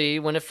eventually,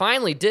 when it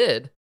finally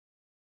did,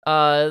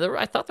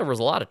 I thought there was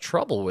a lot of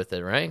trouble with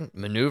it, right?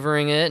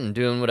 Maneuvering it and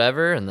doing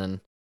whatever, and then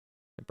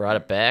they brought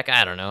it back.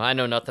 I don't know. I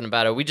know nothing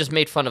about it. We just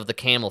made fun of the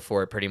camel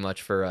for it pretty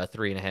much for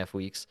 3.5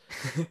 weeks.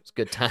 It's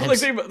good times. Well,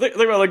 think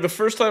about like the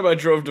first time I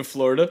drove to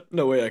Florida,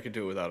 no way I could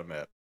do it without a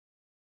map.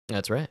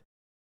 That's right.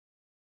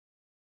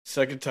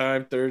 Second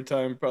time, third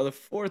time, probably the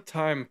fourth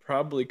time,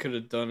 probably could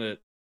have done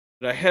it.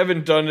 But I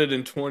haven't done it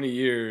in 20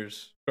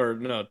 years. Or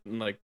no,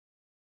 probably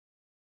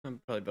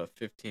about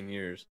 15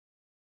 years.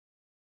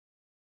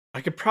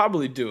 I could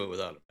probably do it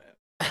without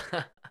a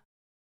map.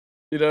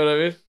 You know what I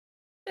mean?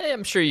 Hey,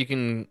 I'm sure you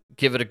can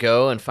give it a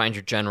go and find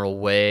your general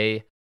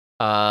way.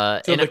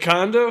 To the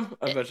condo?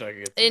 I bet you I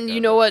could get to And the you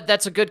condo. know what?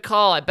 That's a good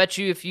call. I bet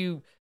you if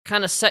you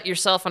kind of set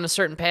yourself on a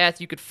certain path,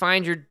 you could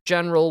find your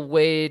general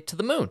way to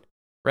the moon,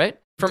 right?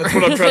 That's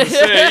what I'm trying to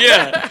say,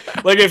 yeah.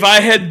 Like, if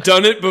I had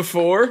done it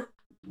before,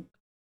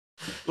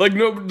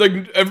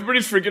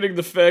 everybody's forgetting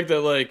the fact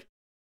that,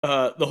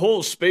 the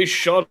whole space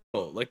shuttle,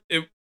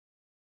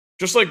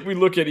 just like we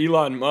look at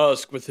Elon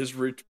Musk with his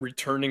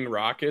returning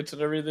rockets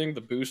and everything,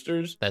 the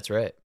boosters. That's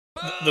right.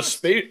 The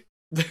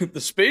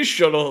space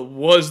shuttle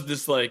was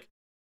this,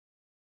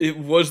 it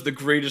was the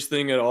greatest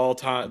thing at all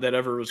time that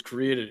ever was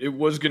created. It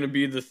was going to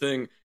be the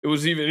thing.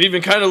 It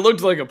even kind of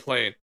looked like a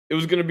plane. It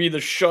was going to be the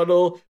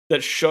shuttle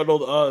that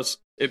shuttled us.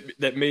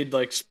 That made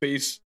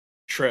space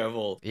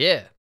travel.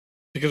 Yeah.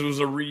 Because it was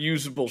a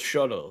reusable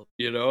shuttle,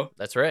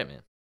 That's right,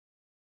 man.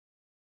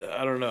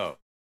 I don't know.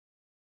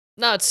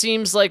 No, it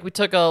seems like we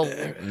took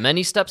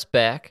many steps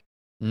back,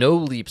 no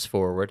leaps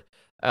forward.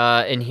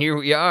 And here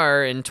we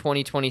are in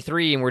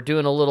 2023, and we're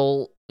doing a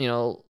little,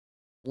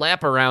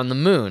 lap around the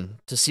moon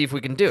to see if we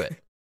can do it.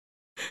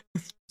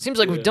 Seems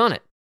like we've done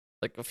it,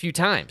 a few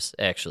times,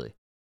 actually.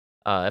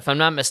 If I'm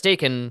not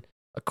mistaken,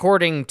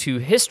 according to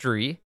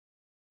history,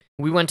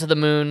 we went to the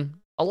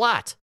moon a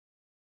lot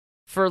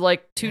for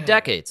 2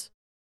 decades.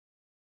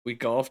 We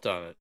golfed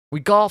on it. We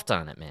golfed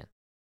on it, man.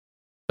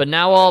 But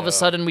now all of a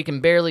sudden we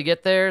can barely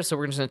get there, so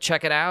we're just going to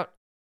check it out,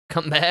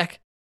 come back,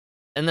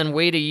 and then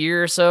wait a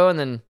year or so, and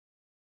then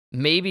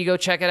maybe go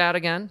check it out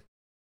again.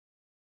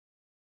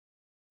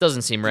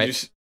 Doesn't seem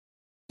right.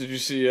 Did you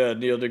see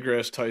Neil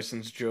deGrasse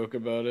Tyson's joke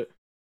about it?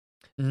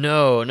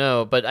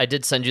 No, but I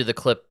did send you the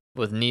clip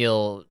with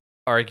Neil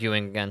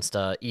arguing against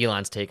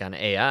Elon's take on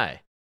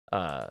AI.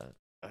 I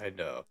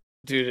know.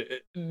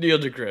 Dude, Neil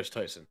deGrasse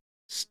Tyson,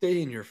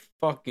 stay in your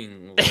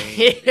fucking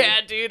lane. Yeah,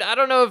 dude. I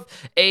don't know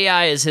if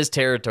AI is his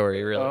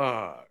territory, really.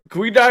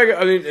 Can we die?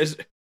 I mean,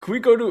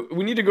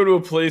 we need to go to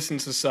a place in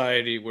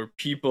society where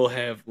people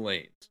have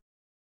lanes.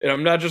 And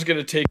I'm not just going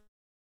to take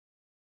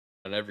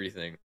on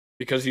everything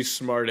because he's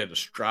smart at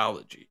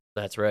astrology.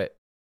 That's right.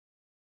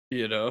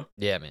 Yeah,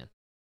 man.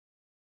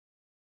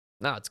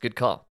 No, it's a good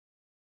call.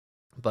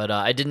 But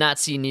I did not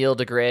see Neil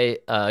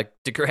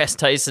deGrasse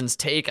Tyson's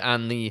take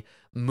on the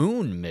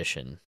moon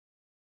mission.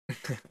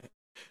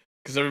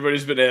 Because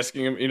everybody's been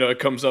asking him, it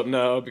comes up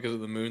now because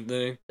of the moon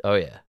thing. Oh,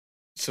 yeah.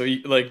 So,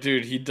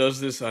 he does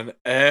this on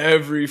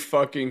every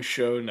fucking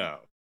show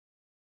now.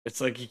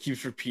 It's like he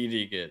keeps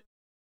repeating it.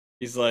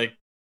 He's like,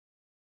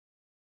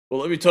 well,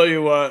 let me tell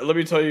you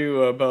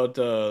about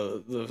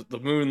the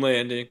moon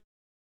landing.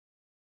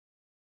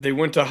 They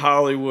went to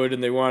Hollywood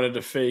and they wanted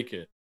to fake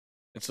it.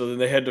 And so then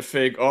they had to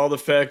fake all the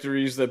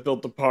factories that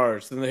built the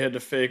parts. Then they had to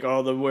fake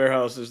all the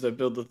warehouses that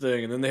built the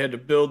thing. And then they had to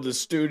build the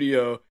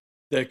studio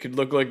that could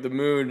look like the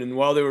moon. And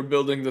while they were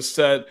building the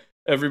set,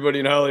 everybody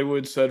in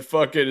Hollywood said,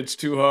 "Fuck it, it's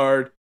too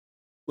hard.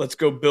 Let's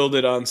go build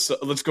it on.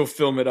 Let's go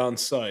film it on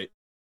site."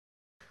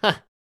 All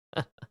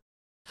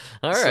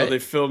right. So they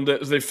filmed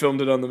it. They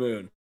filmed it on the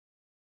moon.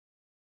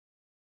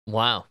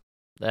 Wow.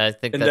 I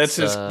think And that's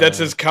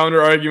his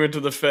counter argument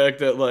to the fact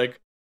that, like,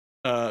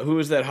 who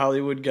was that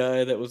Hollywood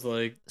guy that was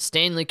like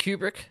Stanley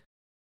Kubrick.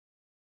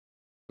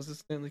 Was it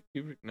Stanley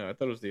Kubrick? No, I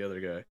thought it was the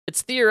other guy.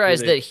 It's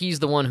theorized that he's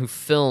the one who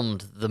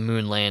filmed the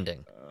moon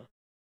landing.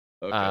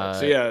 Okay,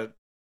 so yeah,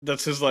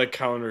 that's his like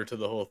counter to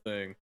the whole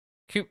thing.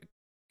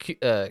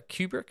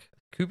 Kubrick.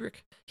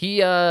 He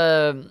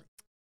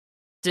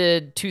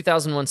did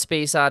 2001: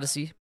 Space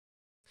Odyssey,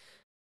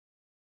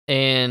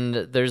 and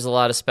there's a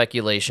lot of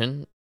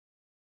speculation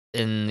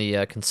in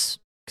the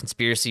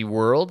conspiracy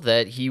world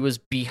that he was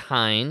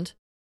behind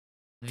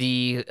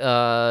the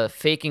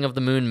faking of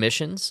the moon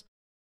missions,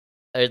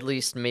 at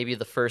least maybe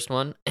the first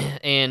one.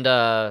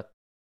 And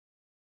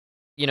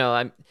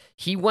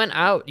he went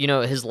out.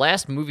 His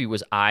last movie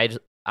was Eyes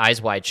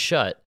Wide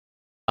Shut,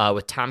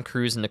 with Tom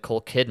Cruise and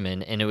Nicole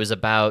Kidman, and it was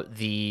about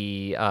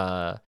the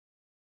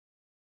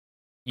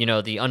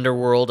the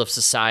underworld of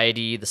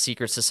society, the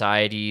secret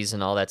societies,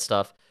 and all that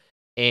stuff.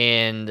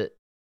 And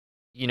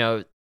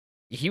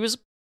he was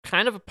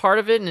kind of a part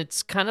of it, and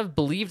it's kind of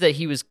believed that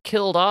he was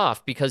killed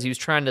off because he was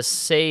trying to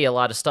say a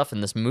lot of stuff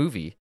in this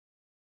movie.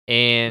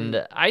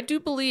 And I do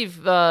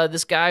believe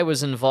this guy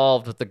was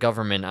involved with the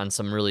government on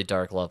some really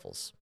dark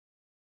levels,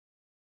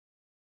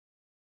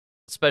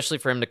 especially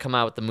for him to come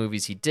out with the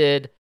movies he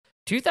did.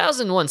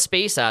 2001: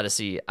 Space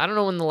Odyssey, I don't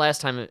know when the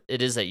last time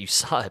it is that you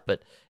saw it,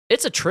 but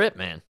it's a trip,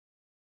 man.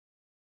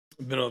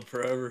 It's been up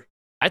forever.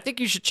 I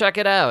think you should check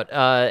it out.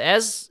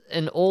 As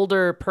an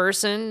older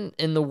person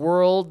in the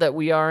world that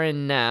we are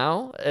in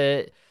now,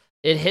 it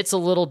hits a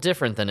little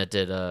different than it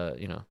did,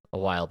 a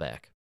while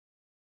back.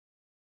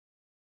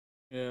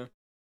 Yeah.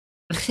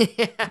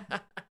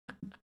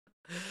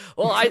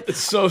 Well, it's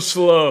so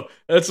slow.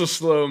 That's a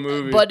slow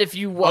movie. But if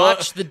you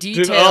watch the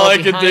detail, dude, all I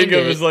can think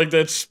of is like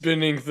that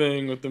spinning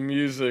thing with the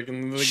music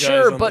and the guys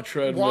on the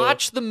treadmill.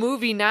 Watch the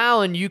movie now,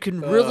 and you can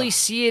really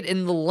see it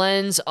in the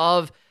lens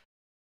of.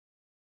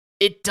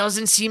 It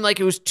doesn't seem like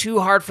it was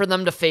too hard for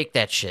them to fake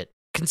that shit.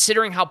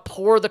 Considering how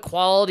poor the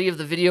quality of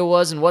the video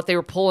was and what they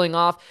were pulling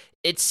off,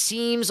 it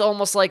seems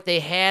almost like they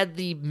had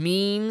the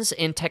means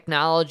and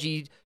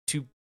technology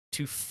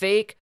to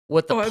fake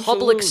what the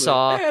public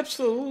saw.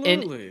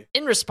 Absolutely. And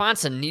in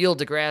response to Neil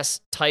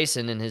deGrasse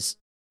Tyson and his,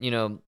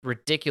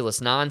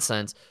 ridiculous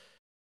nonsense,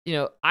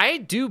 I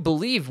do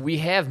believe we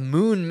have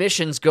moon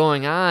missions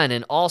going on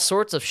and all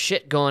sorts of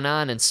shit going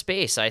on in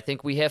space. I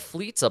think we have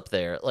fleets up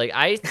there. Like,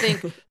 I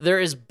think there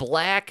is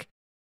black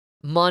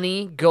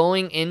money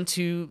going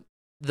into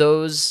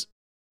those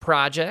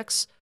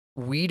projects.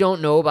 We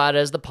don't know about it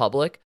as the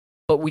public,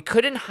 but we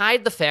couldn't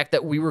hide the fact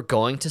that we were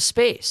going to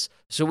space.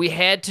 So we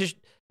had to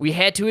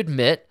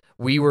admit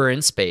we were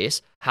in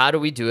space. How do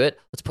we do it?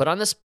 Let's put on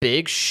this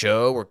big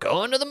show. We're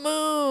going to the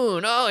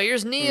moon. Oh,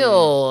 here's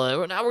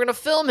Neil. Now we're going to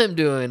film him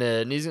doing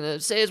it. And he's going to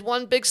say it's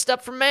one big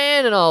step for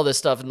man and all this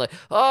stuff. And like,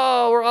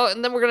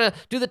 and then we're going to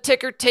do the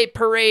ticker tape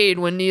parade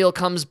when Neil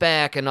comes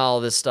back and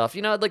all this stuff.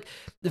 Like,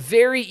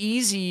 very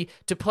easy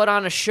to put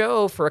on a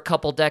show for a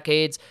couple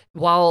decades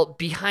while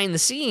behind the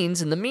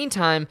scenes, in the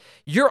meantime,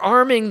 you're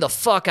arming the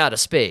fuck out of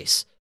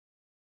space.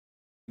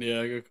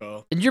 Yeah, good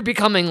call. And you're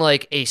becoming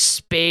like a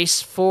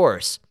space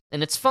force.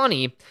 And it's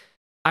funny,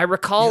 I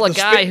recall a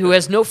guy who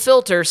has no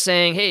filter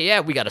saying, hey, yeah,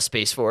 we got a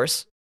space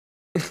force.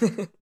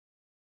 And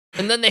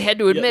then they had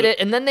to admit it,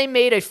 and then they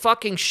made a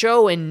fucking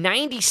show in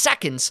 90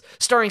 seconds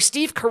starring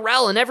Steve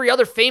Carell and every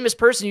other famous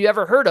person you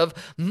ever heard of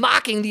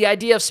mocking the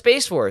idea of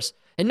Space Force.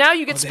 And now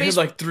you get Space Force.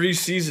 They had like 3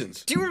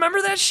 seasons. Do you remember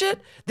that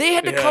shit? They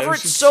had to cover it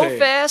so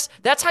fast.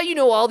 That's how you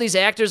know all these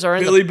actors are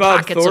in Billy the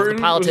Bob pockets Thornton, of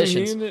the politicians.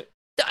 wasn't he in it?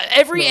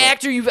 Every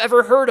actor you've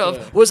ever heard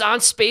of was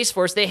on Space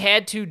Force. They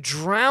had to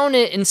drown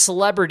it in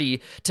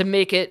celebrity to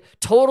make it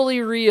totally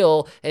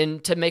real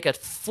and to make a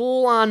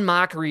full-on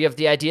mockery of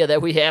the idea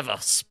that we have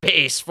a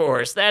Space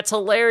Force. That's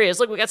hilarious.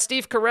 Look, we got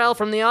Steve Carell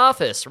from The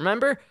Office,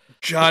 remember?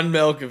 John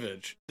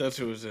Malkovich. That's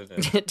who was in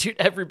it. Dude,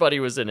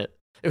 everybody was in it.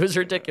 It was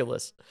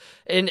ridiculous.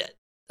 And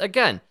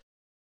again,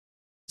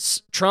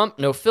 Trump,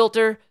 no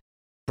filter,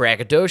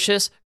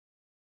 braggadocious,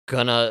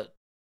 gonna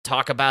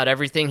talk about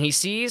everything he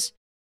sees.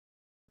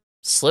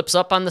 Slips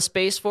up on the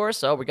Space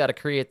Force. Oh, we got to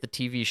create the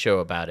TV show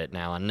about it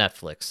now on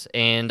Netflix.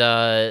 And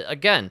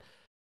again,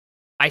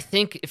 I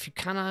think if you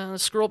kind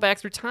of scroll back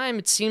through time,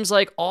 it seems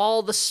like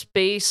all the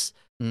space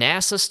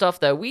NASA stuff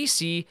that we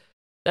see,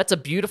 that's a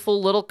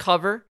beautiful little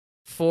cover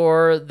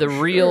for the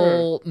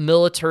real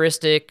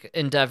militaristic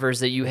endeavors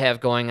that you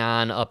have going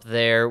on up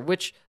there,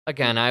 which,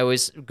 again, I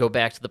always go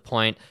back to the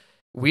point.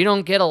 We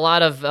don't get a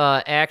lot of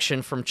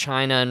action from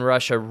China and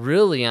Russia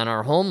really on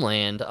our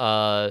homeland,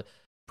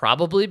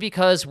 probably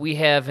because we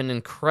have an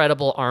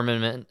incredible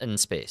armament in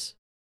space.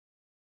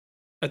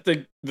 I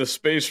think the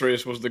space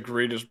race was the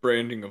greatest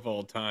branding of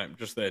all time,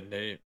 just that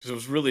name. Because it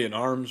was really an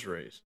arms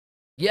race.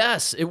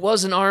 Yes, it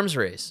was an arms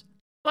race.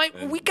 Like,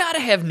 we gotta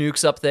have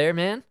nukes up there,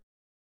 man.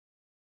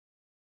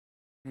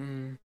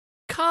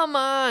 Come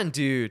on,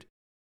 dude.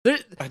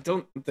 I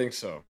don't think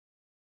so.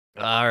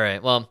 All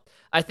right. Well,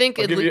 I think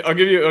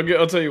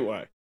I'll tell you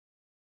why.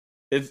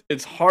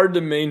 It's hard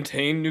to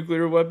maintain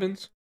nuclear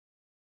weapons,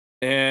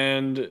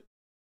 and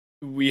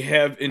we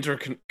have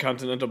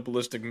intercontinental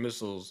ballistic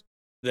missiles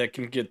that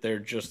can get there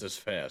just as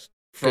fast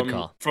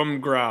from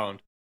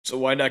ground. So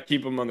why not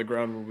keep them on the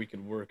ground where we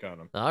can work on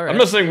them? All right. I'm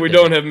not saying we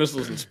don't have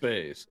missiles in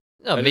space.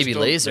 No, maybe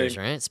lasers,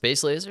 right?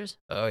 Space lasers?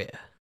 Oh, yeah.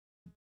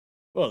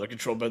 Well, they're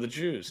controlled by the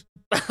Jews.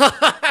 And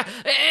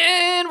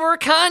we're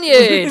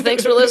Kanye.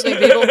 Thanks for listening,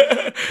 people.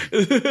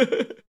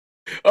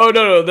 Oh,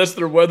 no, that's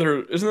their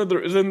weather. Isn't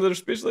there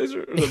space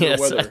laser? Or is it Yes,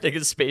 their weather? I think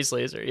it's space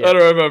laser. Yeah. I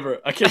don't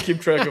remember. I can't keep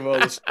track of all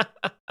this.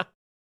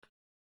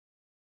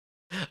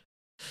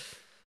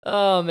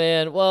 Oh,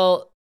 man.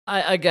 Well,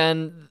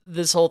 again,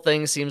 this whole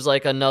thing seems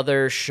like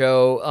another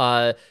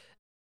show.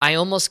 I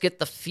almost get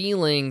the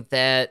feeling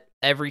that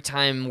every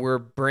time we're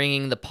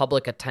bringing the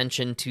public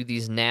attention to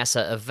these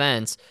NASA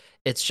events,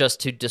 it's just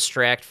to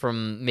distract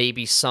from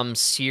maybe some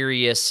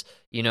serious,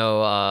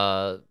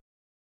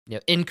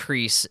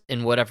 increase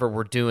in whatever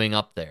we're doing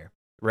up there,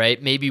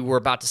 right? Maybe we're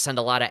about to send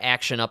a lot of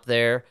action up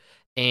there,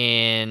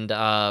 and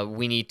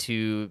we need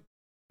to,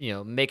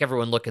 make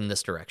everyone look in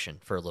this direction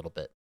for a little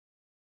bit.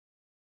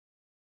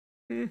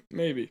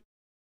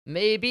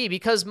 Maybe,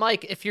 because,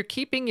 Mike, if you're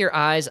keeping your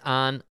eyes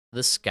on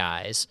the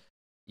skies,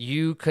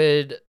 you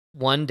could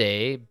one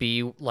day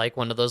be like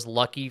one of those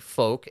lucky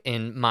folk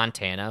in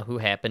Montana who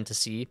happened to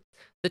see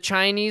the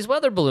Chinese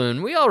weather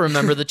balloon. We all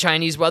remember the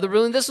Chinese weather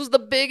balloon. This was the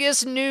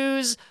biggest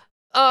news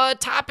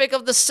topic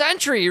of the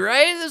century,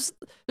 right? This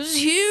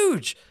is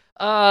huge.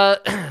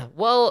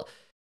 Well,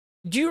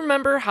 do you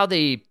remember how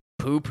they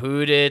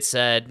poo-pooed it,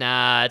 said,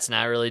 nah, it's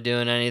not really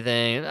doing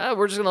anything.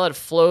 We're just going to let it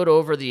float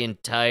over the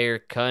entire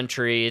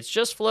country. It's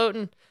just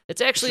floating.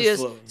 It's actually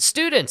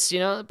students,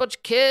 a bunch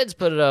of kids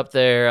put it up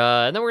there,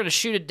 and then we're going to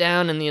shoot it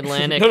down in the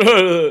Atlantic.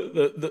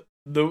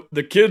 No,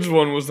 the kids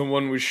one was the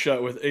one we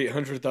shot with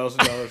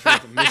 $800,000 worth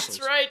of missiles.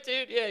 That's right,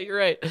 dude. Yeah, you're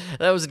right.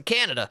 That was in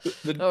Canada.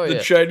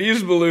 The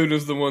Chinese balloon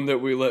is the one that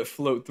we let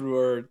float through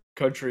our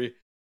country,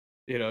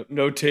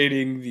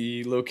 notating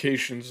the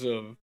locations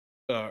of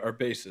our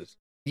bases.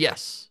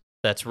 Yes,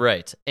 that's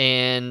right.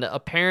 And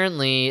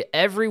apparently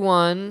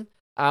everyone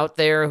out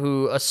there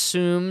who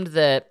assumed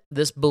that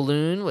this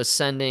balloon was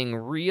sending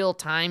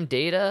real-time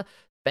data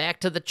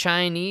back to the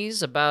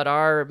Chinese about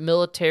our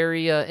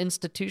military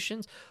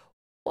institutions,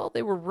 well,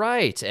 they were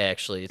right,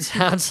 actually, it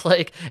sounds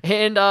like.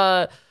 And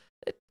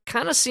it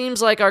kind of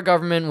seems like our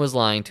government was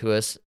lying to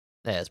us,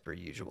 as per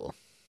usual.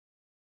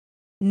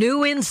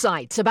 New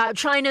insights about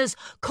China's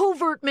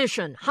covert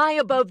mission high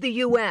above the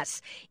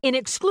U.S. in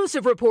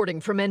exclusive reporting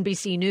from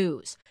NBC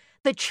News.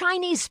 The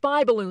Chinese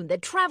spy balloon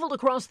that traveled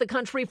across the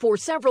country for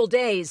several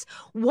days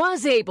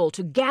was able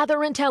to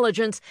gather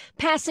intelligence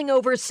passing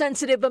over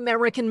sensitive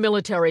American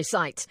military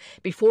sites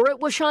before it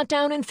was shot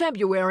down in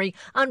February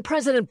on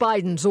President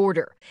Biden's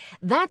order.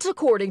 That's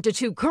according to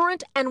two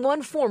current and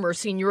one former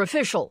senior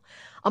official.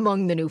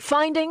 Among the new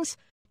findings,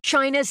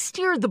 China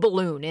steered the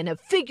balloon in a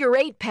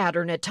figure-8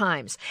 pattern at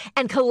times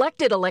and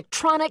collected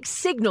electronic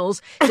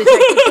signals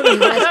detected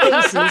from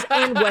U.S. bases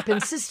and weapon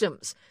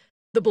systems.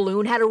 The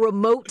balloon had a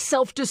remote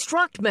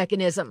self-destruct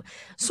mechanism.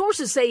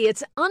 Sources say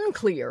it's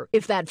unclear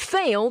if that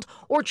failed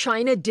or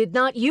China did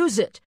not use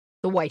it.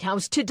 The White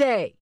House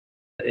today.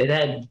 It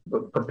had a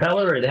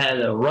propeller, it had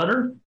a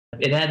rudder,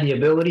 it had the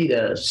ability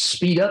to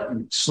speed up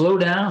and slow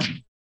down,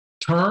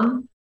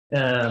 turn.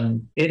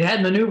 It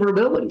had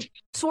maneuverability.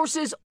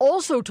 Sources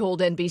also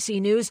told NBC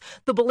News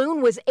the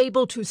balloon was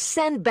able to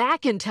send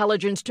back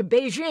intelligence to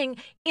Beijing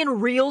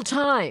in real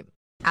time.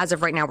 As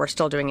of right now, we're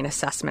still doing an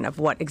assessment of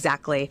what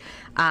exactly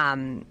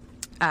the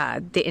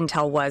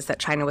intel was that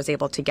China was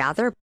able to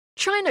gather.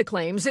 China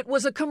claims it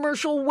was a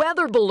commercial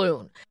weather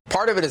balloon.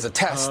 Part of it is a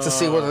test to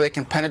see whether they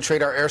can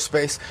penetrate our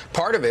airspace.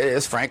 Part of it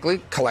is, frankly,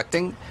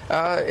 collecting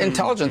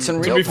intelligence in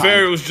real time. To be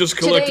fair, it was just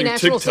collecting Today,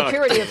 national TikTok.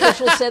 security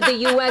officials said the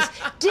U.S.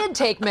 did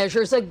take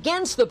measures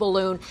against the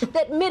balloon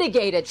that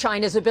mitigated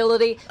China's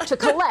ability to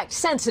collect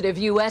sensitive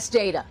U.S.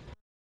 data.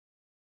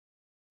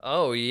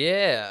 Oh,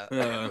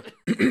 yeah.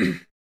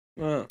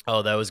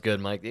 Oh, that was good,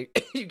 Mike.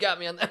 You got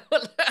me on that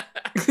one.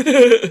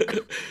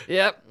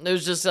 Yep, it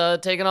was just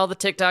taking all the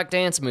TikTok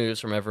dance moves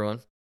from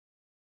everyone.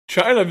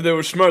 China, if they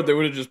were smart, they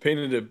would have just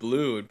painted it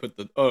blue and put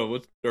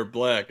or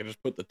black and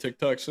just put the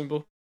TikTok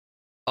symbol.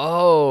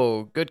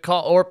 Oh, good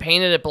call. Or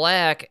painted it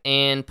black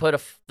and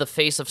put the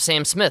face of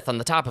Sam Smith on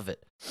the top of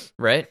it,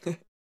 right?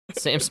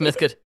 Sam Smith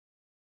could...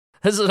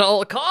 This is an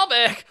old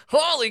callback.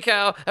 Holy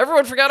cow.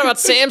 Everyone forgot about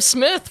Sam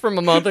Smith from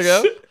a month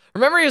ago.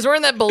 Remember he was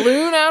wearing that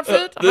balloon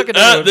outfit?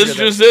 This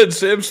just said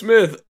Sam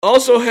Smith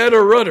also had a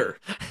rudder.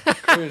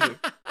 Crazy.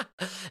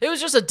 It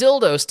was just a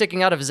dildo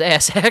sticking out of his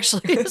ass,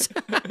 actually.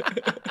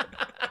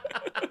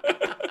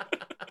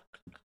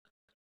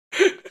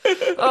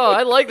 Oh,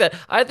 I like that.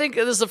 I think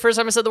this is the first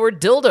time I said the word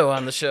dildo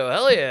on the show.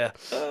 Hell yeah.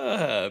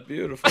 Ah,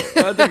 beautiful.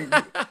 I think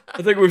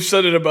I think we've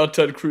said it about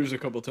Ted Cruz a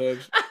couple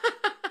times.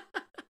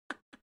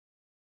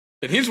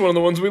 And he's one of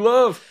the ones we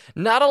love.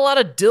 Not a lot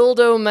of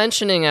dildo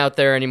mentioning out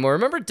there anymore.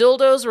 Remember,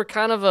 dildos were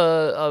kind of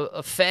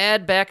a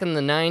fad back in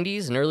the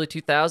 90s and early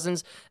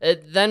 2000s.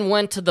 It then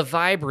went to the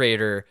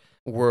vibrator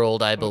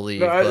world, I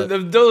believe. No,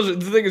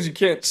 the thing is, you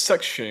can't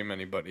sex shame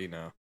anybody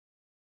now.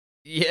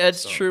 Yeah,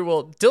 it's true.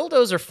 Well,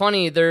 dildos are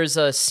funny. There's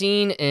a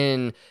scene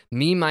in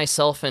Me,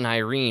 Myself, and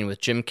Irene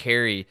with Jim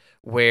Carrey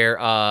where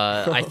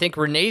I think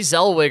Renee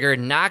Zellweger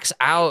knocks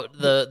out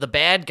the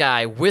bad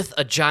guy with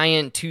a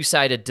giant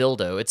two-sided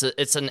dildo.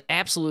 It's an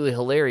absolutely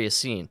hilarious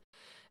scene.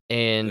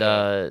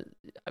 And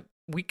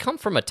we come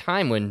from a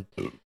time when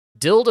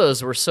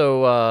dildos were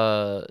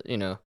so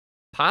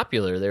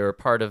popular. They were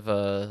part of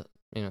our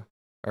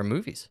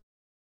movies.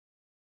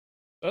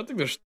 I think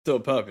they're still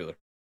popular.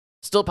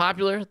 Still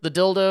popular, the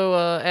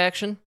dildo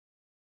action?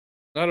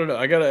 I don't know.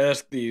 I gotta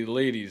ask the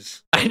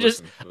ladies. I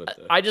just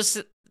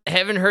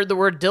haven't heard the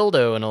word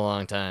dildo in a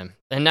long time,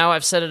 and now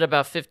I've said it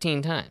about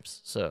 15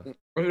 times. So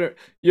you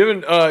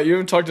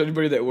haven't talked to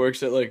anybody that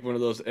works at like one of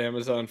those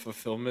Amazon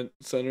fulfillment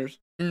centers?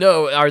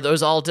 No, are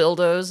those all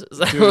dildos?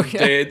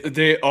 Dude,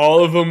 they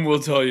all of them will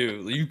tell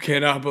you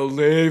cannot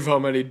believe how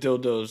many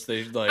dildos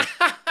they like.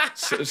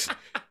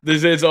 They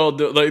say it's all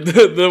like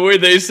the way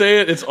they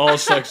say it. It's all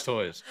sex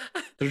toys.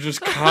 They're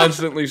just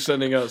constantly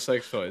sending out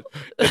sex toys.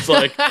 It's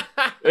like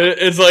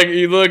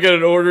you look at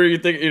an order,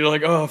 you're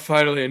like, oh,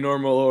 finally a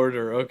normal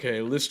order.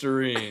 Okay,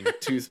 Listerine,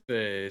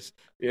 toothpaste,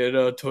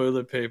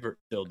 toilet paper,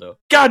 dildo.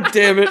 God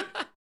damn it!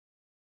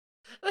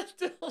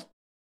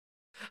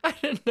 I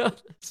didn't know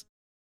this.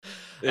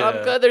 Yeah.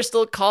 I'm glad they're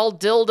still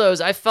called dildos.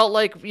 I felt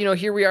like,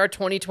 here we are,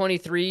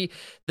 2023.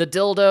 The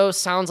dildo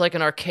sounds like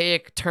an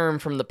archaic term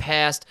from the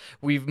past.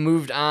 We've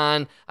moved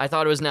on. I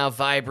thought it was now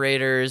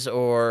vibrators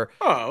or...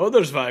 Oh, well,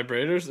 there's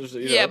vibrators. There's,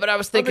 but I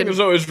was thinking... there's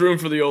always room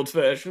for the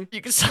old-fashioned. You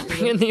can sell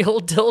me in the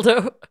old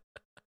dildo.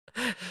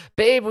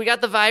 Babe, we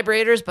got the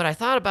vibrators, but I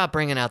thought about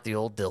bringing out the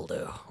old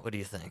dildo. What do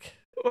you think?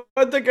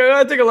 I think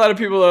a lot of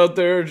people out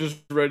there are just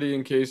ready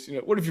in case,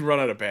 what if you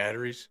run out of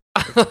batteries?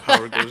 If the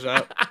power goes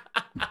out?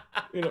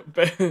 You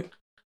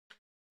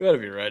gotta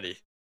be ready.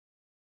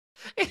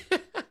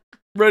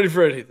 Ready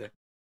for anything.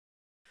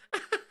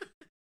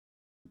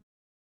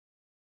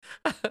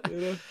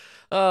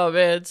 Oh,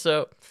 man.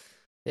 So,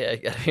 yeah, you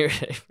gotta be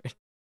ready.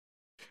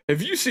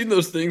 Have you seen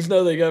those things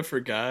now they got for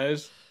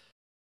guys?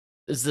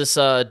 Is this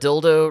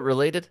dildo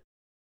related?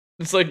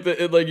 It's like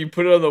you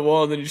put it on the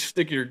wall and then you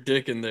stick your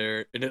dick in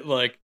there and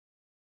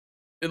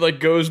it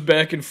goes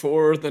back and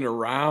forth and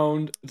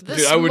around.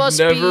 Dude, I would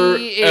never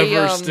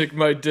ever stick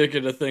my dick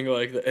in a thing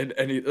like that.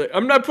 And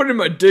I'm not putting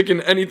my dick in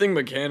anything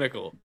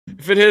mechanical.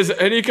 If it has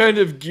any kind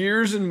of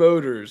gears and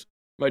motors,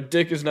 my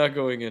dick is not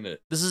going in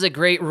it. This is a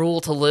great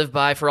rule to live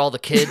by for all the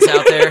kids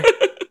out there.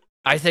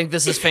 I think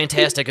this is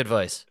fantastic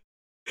advice.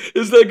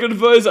 Is that good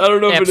advice? I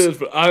don't know if it is,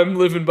 but I'm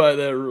living by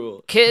that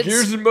rule. Kids,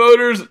 gears and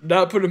motors,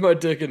 not putting my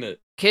dick in it.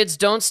 Kids,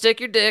 don't stick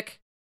your dick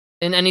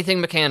in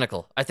anything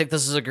mechanical. I think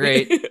this is a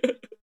great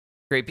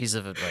piece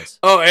of advice.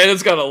 Oh, and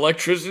it's got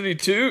electricity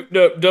too?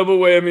 No, double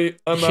whammy.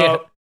 I'm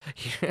out.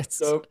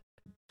 Nope.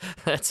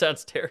 That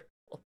sounds terrible.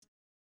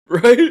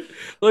 Right?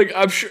 Like,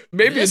 I'm sure,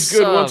 maybe it's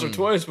good once or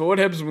twice, but what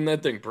happens when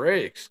that thing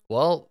breaks?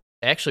 Well,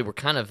 actually, we're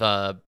kind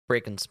of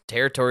breaking some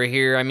territory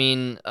here. I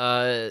mean,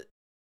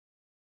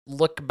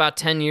 look about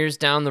 10 years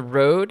down the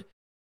road,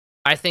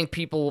 I think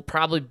people will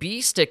probably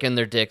be sticking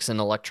their dicks in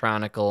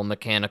electronical,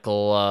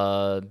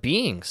 mechanical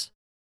beings.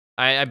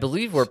 I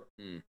believe we're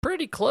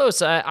pretty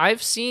close.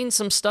 I've seen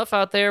some stuff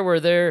out there where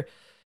they're,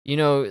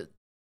 the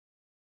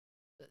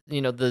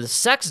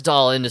sex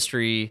doll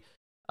industry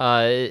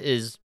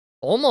is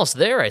almost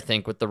there, I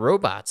think, with the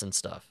robots and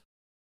stuff.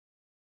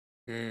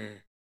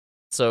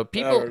 So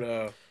people... I don't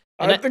know.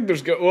 I think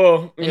there's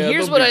and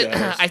here's what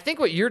I think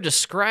what you're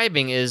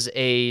describing is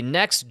a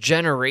next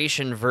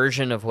generation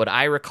version of what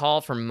I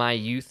recall from my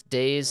youth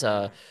days.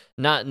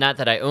 Not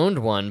that I owned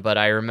one, but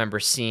I remember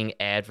seeing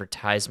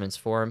advertisements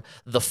for them.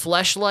 The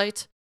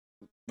Fleshlight.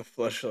 The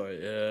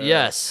Fleshlight, yeah.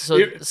 Yes, so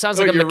it sounds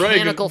like a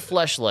mechanical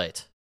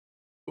fleshlight.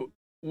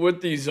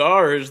 What these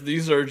are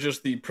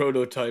just the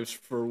prototypes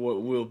for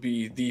what will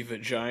be the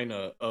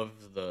vagina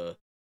of the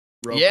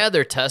robot. Yeah,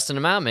 they're testing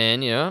them out,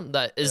 man. There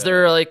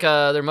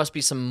there must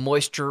be some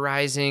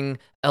moisturizing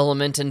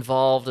element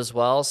involved as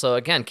well. So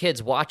again,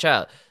 kids, watch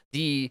out.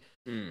 The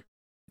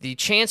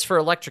chance for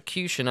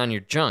electrocution on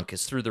your junk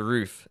is through the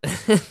roof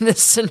in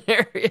this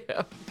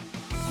scenario.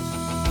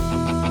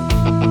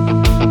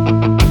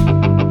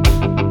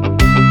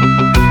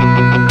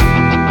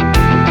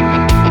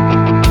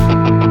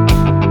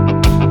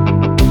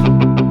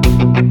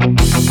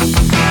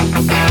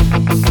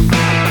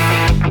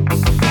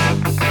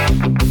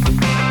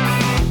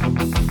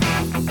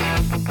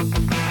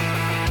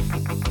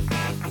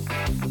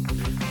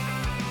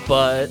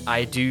 But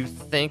I do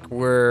think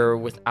we're,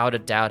 without a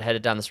doubt,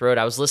 headed down this road.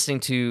 I was listening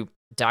to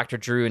Dr.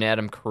 Drew and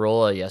Adam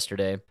Carolla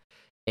yesterday,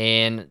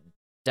 and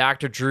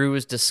Dr. Drew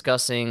was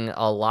discussing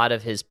a lot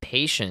of his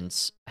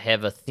patients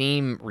have a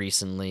theme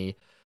recently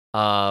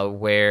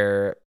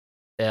where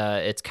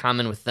It's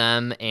common with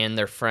them and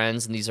their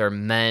friends, and these are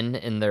men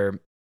in their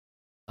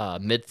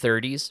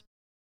mid-30s,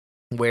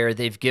 where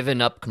they've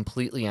given up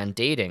completely on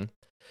dating,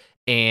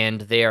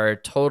 and they are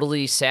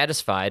totally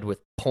satisfied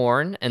with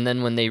porn, and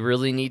then when they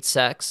really need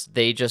sex,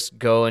 they just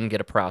go and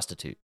get a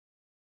prostitute.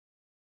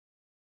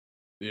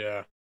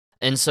 Yeah.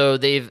 And so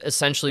they've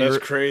essentially... That's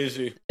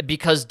crazy.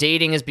 Because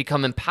dating has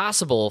become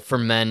impossible for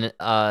men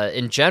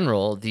in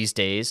general these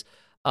days,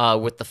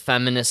 with the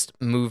feminist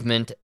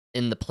movement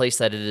in the place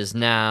that it is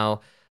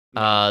now,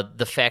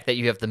 the fact that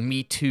you have the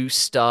Me Too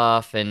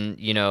stuff and,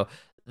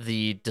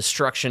 the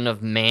destruction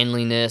of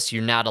manliness.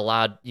 You're not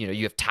allowed,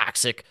 you have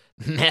toxic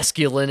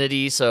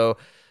masculinity. So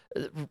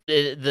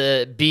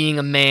the being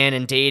a man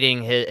and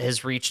dating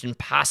has reached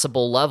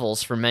impossible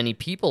levels for many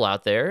people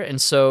out there.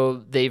 And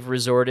so they've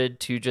resorted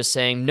to just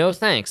saying, no,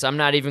 thanks. I'm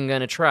not even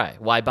going to try.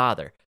 Why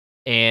bother?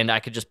 And I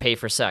could just pay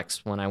for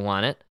sex when I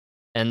want it.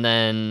 And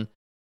then,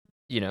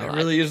 it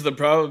really is the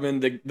problem.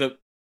 And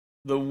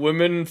the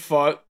women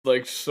fought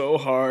like so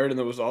hard, and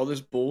there was all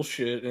this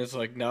bullshit, and it's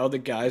like now the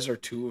guys are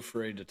too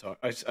afraid to talk.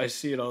 I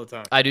see it all the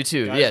time. I do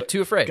too.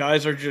 Too afraid.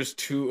 Guys are just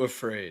too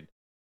afraid.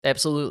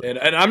 Absolutely.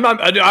 And I'm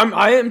not.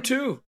 I am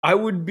too. I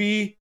would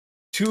be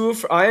too.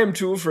 I am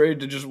too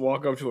afraid to just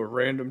walk up to a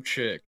random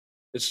chick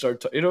and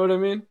start. You know what I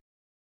mean?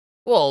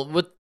 Well,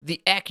 with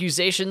the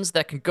accusations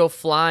that can go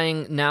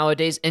flying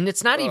nowadays, and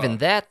it's not even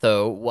that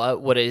though.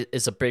 What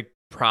is a big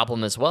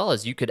problem as well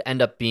is you could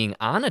end up being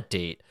on a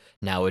date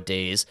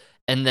nowadays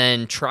and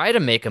then try to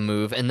make a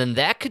move, and then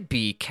that could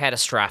be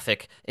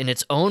catastrophic in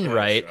its own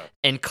right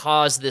and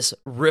cause this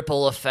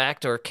ripple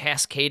effect or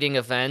cascading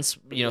events,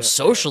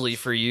 socially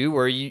for you,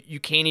 where you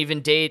can't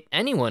even date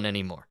anyone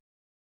anymore.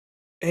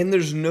 And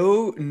there's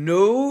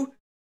no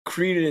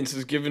credence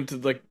is given to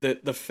like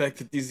the fact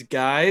that these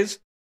guys,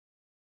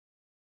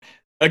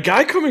 a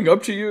guy coming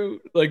up to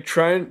you, like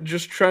trying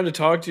to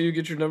talk to you,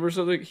 get your number or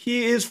something,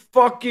 he is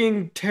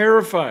fucking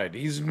terrified.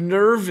 He's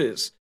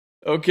nervous.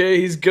 Okay,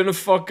 he's gonna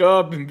fuck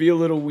up and be a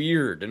little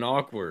weird and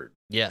awkward.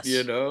 Yes.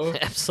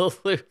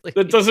 Absolutely.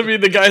 That doesn't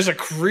mean the guy's a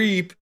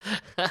creep.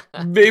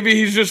 Maybe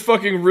he's just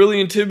fucking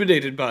really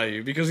intimidated by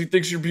you because he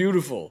thinks you're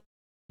beautiful.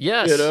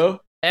 Yes.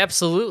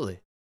 Absolutely.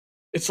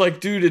 It's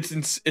like, dude,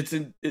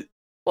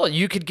 well,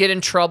 you could get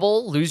in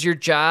trouble, lose your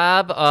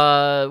job,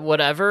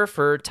 whatever,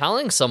 for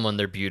telling someone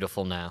they're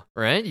beautiful now,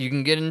 right? You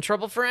can get in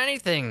trouble for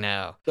anything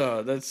now.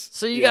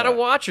 So you got to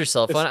watch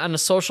yourself on a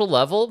social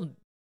level.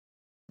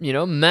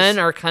 Men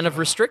are kind of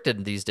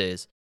restricted these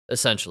days,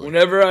 essentially.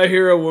 Whenever I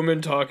hear a woman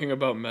talking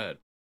about men,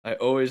 I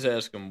always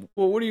ask them,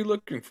 well, what are you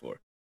looking for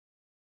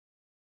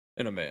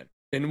in a man?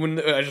 And when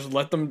I just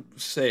let them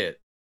say it,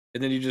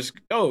 and then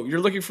you're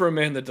looking for a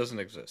man that doesn't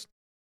exist.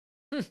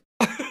 You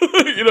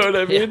know what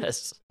I mean?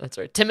 Yes, that's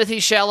right. Timothy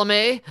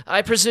Chalamet,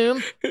 I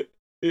presume.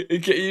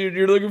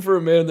 You're looking for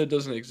a man that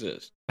doesn't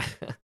exist.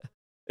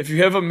 If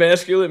you have a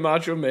masculine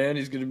macho man,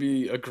 he's going to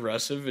be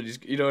aggressive, and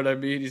you know what I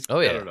mean?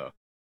 I don't know.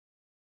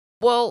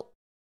 Well,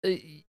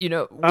 I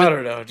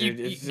don't know, dude.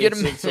 It's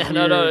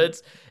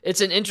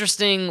an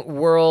interesting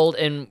world,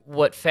 and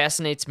what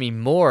fascinates me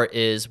more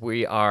is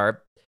we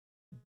are,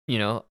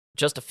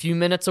 just a few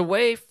minutes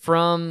away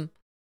from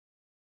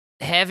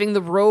having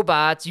the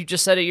robots. You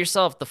just said it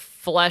yourself, the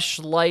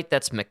fleshlight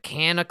that's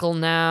mechanical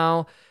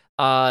now.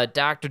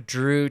 Dr.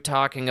 Drew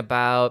talking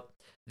about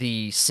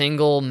the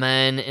single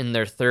men in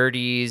their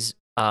 30s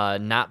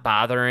not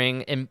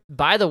bothering. And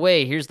by the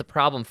way, here's the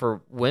problem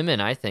for women,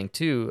 I think,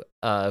 too,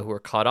 who are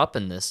caught up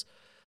in this.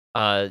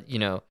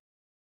 The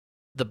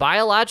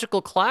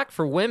biological clock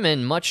for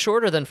women, much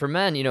shorter than for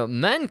men.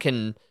 Men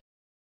can...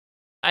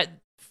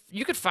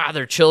 you could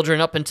father children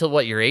up until,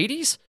 your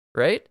 80s?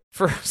 Right?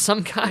 For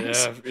some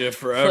guys. Yeah,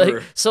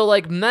 forever.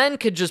 Men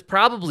could just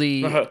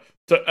probably...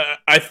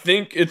 I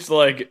think it's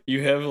like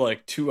you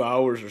have 2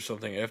 hours or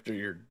something after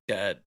you're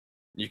dead.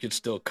 You could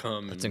still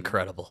come. That's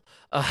incredible.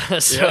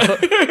 God,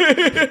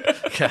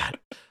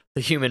 the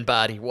human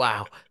body.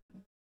 Wow.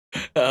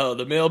 Oh,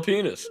 the male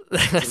penis.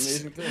 That's an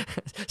amazing thing.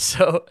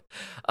 So,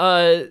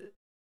 the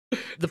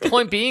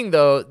point being,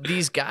 though,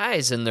 these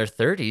guys in their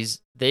 30s,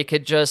 they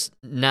could just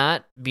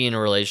not be in a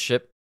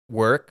relationship,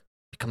 work,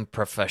 become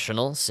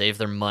professional, save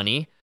their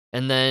money,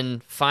 and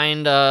then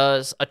find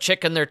a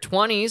chick in their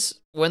 20s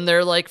when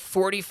they're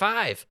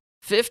 45,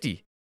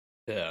 50.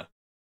 Yeah.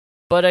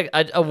 But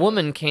a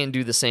woman can't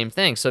do the same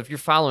thing. So if you're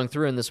following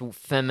through in this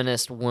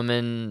feminist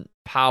woman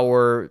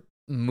power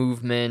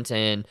movement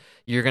and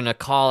you're going to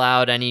call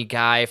out any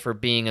guy for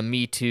being a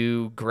Me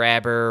Too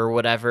grabber or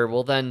whatever,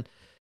 well then,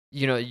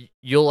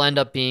 you'll end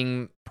up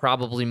being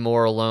probably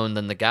more alone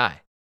than the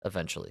guy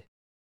eventually.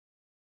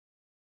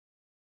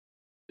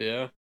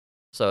 Yeah.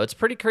 So it's a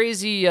pretty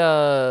crazy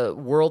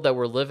world that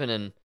we're living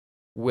in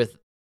with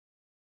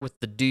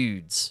the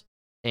dudes.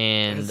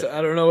 And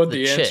I don't know what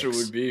the chicks. answer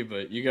would be,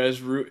 but you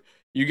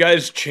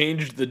guys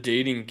changed the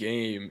dating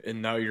game,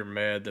 and now you're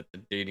mad that the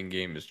dating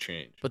game has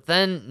changed. But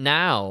then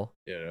now,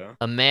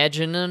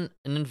 imagine an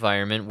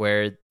environment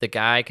where the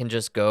guy can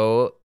just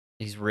go,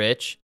 he's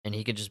rich, and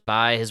he can just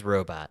buy his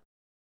robot.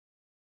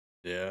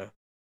 Yeah.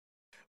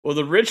 Well,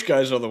 the rich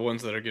guys are the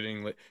ones that are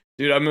getting laid.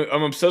 Dude,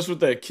 I'm obsessed with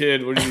that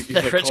kid. What is he?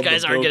 The rich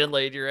guys aren't getting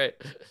laid. You're right.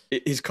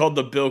 He's called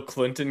the Bill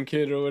Clinton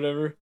kid or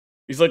whatever.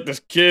 He's like this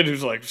kid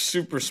who's like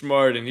super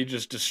smart, and he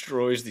just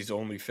destroys these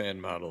OnlyFans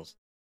models.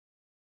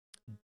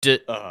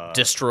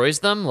 Destroys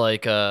them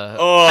like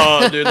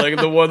Oh, dude, like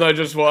the one I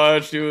just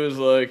watched, he was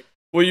like,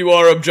 "Well, you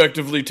are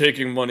objectively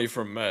taking money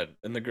from men,"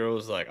 and the girl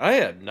was like, "I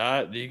am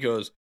not." And he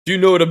goes, "Do you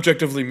know what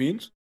objectively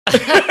means?"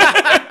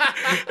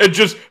 And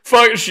just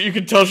you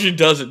can tell she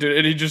doesn't, dude.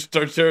 And he just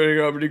starts tearing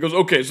her up, and he goes,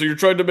 "Okay, so you're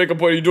trying to make a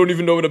point. You don't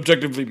even know what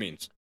objectively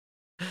means."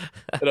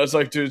 And I was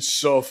like, dude, it's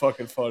so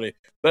fucking funny.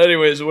 But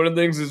anyways, one of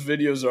the things his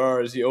videos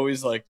are is he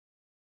always like,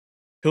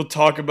 he'll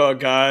talk about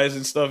guys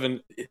and stuff,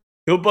 and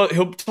he'll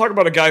talk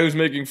about a guy who's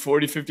making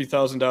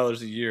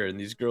 $40,000-$50,000 a year, and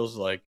these girls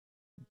like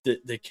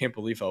they can't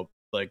believe how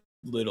like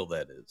little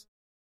that is.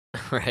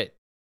 Right.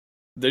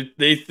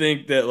 They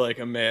think that like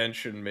a man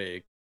should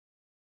make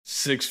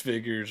 6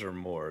 figures or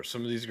more.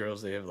 Some of these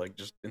girls, they have like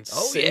just insane.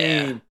 Oh,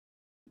 yeah.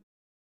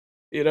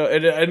 You know,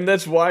 and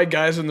that's why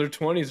guys in their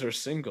 20s are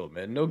single,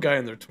 man. No guy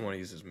in their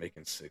 20s is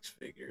making 6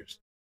 figures.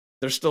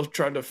 They're still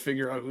trying to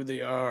figure out who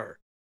they are,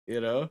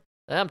 you know?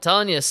 I'm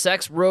telling you,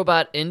 sex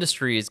robot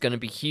industry is going to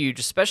be huge,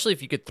 especially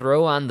if you could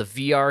throw on the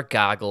VR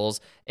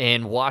goggles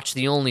and watch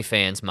the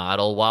OnlyFans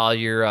model while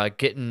you're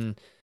getting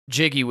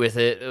jiggy with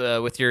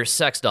it with your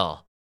sex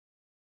doll.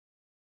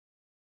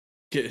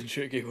 Getting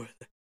jiggy with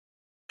it.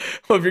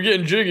 Well, if you're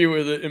getting jiggy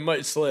with it, it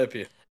might slap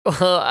you.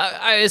 Well,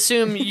 I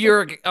assume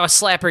you're a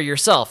slapper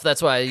yourself.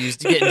 That's why I used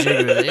to get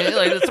jiggy with it.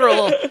 Like to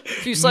throw a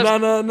few slaps.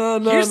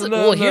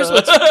 Here's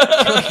what's.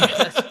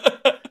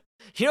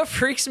 You know what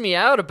freaks me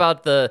out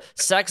about the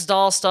sex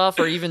doll stuff,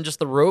 or even just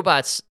the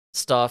robots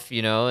stuff,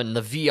 you know, and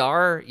the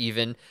VR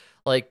even.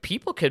 Like,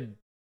 people could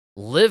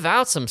live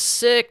out some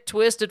sick,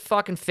 twisted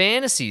fucking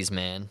fantasies,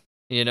 man.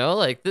 You know,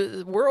 like,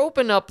 we're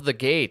opening up the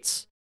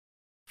gates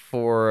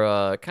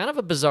for kind of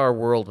a bizarre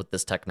world with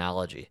this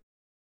technology.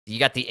 You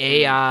got the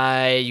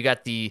AI, you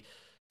got the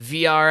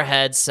VR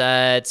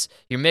headsets,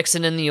 you're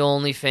mixing in the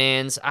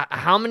OnlyFans.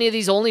 How many of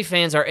these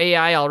OnlyFans are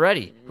AI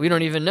already? We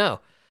don't even know.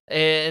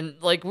 And,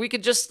 like, we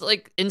could just,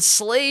 like,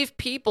 enslave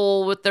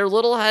people with their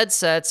little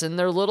headsets in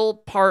their little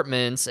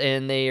apartments,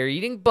 and they are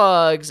eating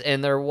bugs,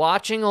 and they're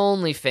watching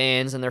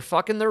OnlyFans, and they're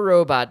fucking their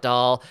robot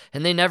doll,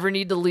 and they never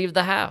need to leave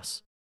the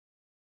house.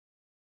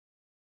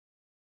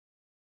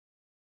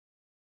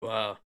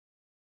 Wow.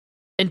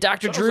 And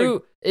Dr.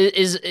 Drew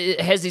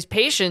has these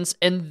patients,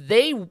 and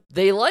they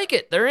like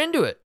it. They're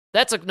into it.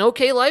 That's an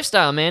okay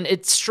lifestyle, man.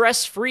 It's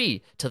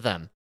stress-free to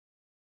them.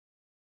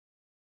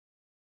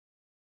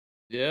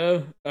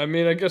 Yeah, I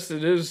mean, I guess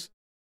it is.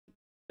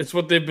 It's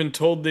what they've been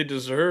told they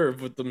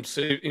deserve with them.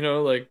 You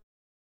know, like,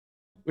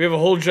 we have a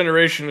whole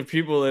generation of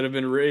people that have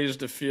been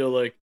raised to feel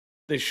like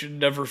they should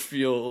never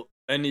feel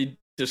any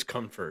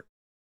discomfort.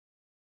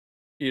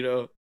 You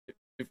know?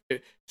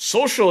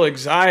 Social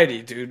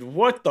anxiety, dude.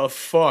 What the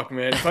fuck,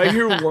 man? If I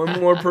hear one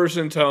more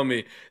person tell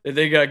me that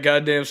they got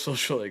goddamn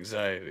social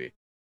anxiety,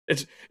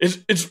 it's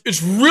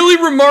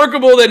really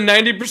remarkable that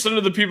 90%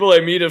 of the people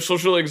I meet have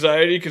social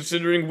anxiety,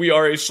 considering we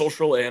are a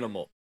social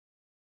animal.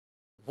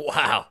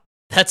 Wow,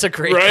 that's a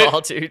great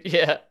call, dude.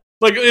 Yeah,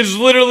 like, it's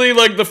literally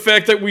like the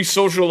fact that we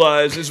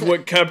socialize is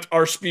what kept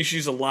our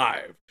species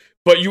alive.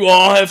 But you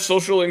all have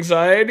social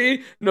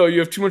anxiety? No, you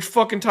have too much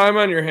fucking time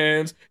on your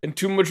hands and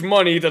too much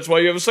money. That's why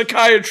you have a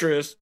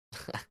psychiatrist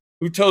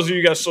who tells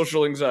you got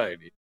social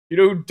anxiety. You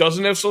know who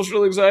doesn't have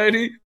social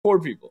anxiety?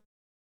 Poor people.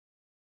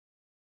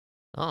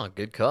 Oh,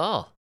 good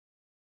call.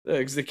 Yeah,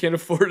 because they can't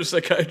afford a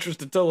psychiatrist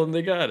to tell them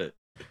they got it.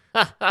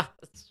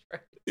 That's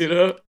right. You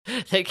know?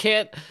 They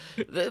can't,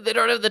 they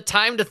don't have the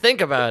time to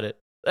think about it.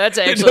 That's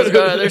actually what's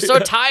going on. They're so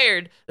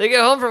tired. They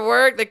get home from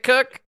work, they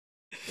cook,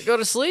 they go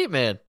to sleep,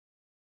 man.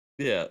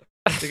 Yeah.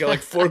 They got like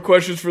 4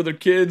 questions for their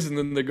kids, and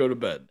then they go to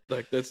bed.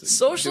 Like, that's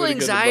social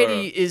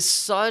anxiety is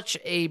such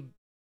a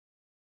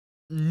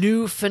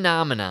new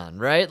phenomenon,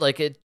 right? Like,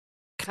 it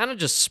kind of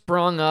just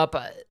sprung up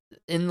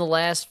in the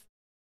last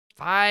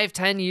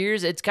 5-10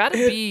 years. It's got to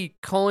be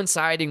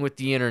coinciding with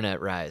the internet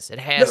rise. It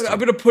has. I'm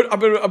gonna put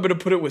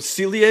it with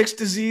celiac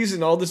disease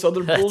and all this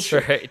other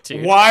bullshit. That's right,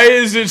 dude. Why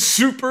is it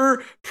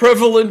super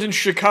prevalent in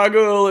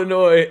Chicago,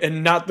 Illinois,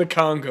 and not the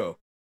Congo?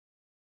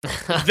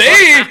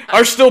 They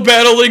are still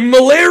battling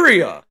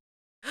malaria.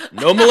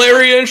 No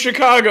malaria in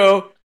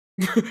Chicago,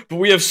 but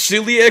we have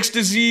celiac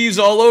disease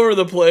all over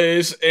the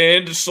place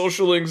and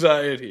social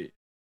anxiety.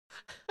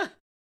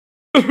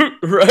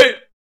 Right?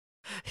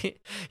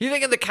 You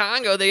think in the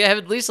Congo they have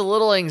at least a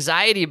little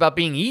anxiety about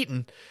being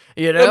eaten,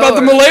 you know? About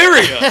the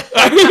malaria.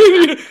 I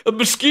mean, a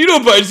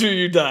mosquito bites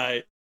you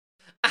die.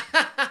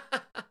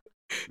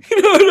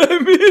 You know what I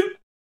mean?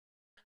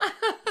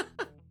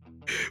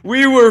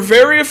 We were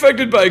very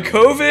affected by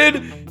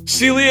COVID,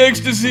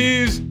 celiac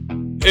disease,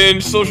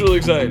 and social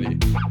anxiety.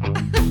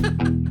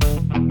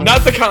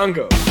 Not the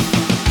Congo.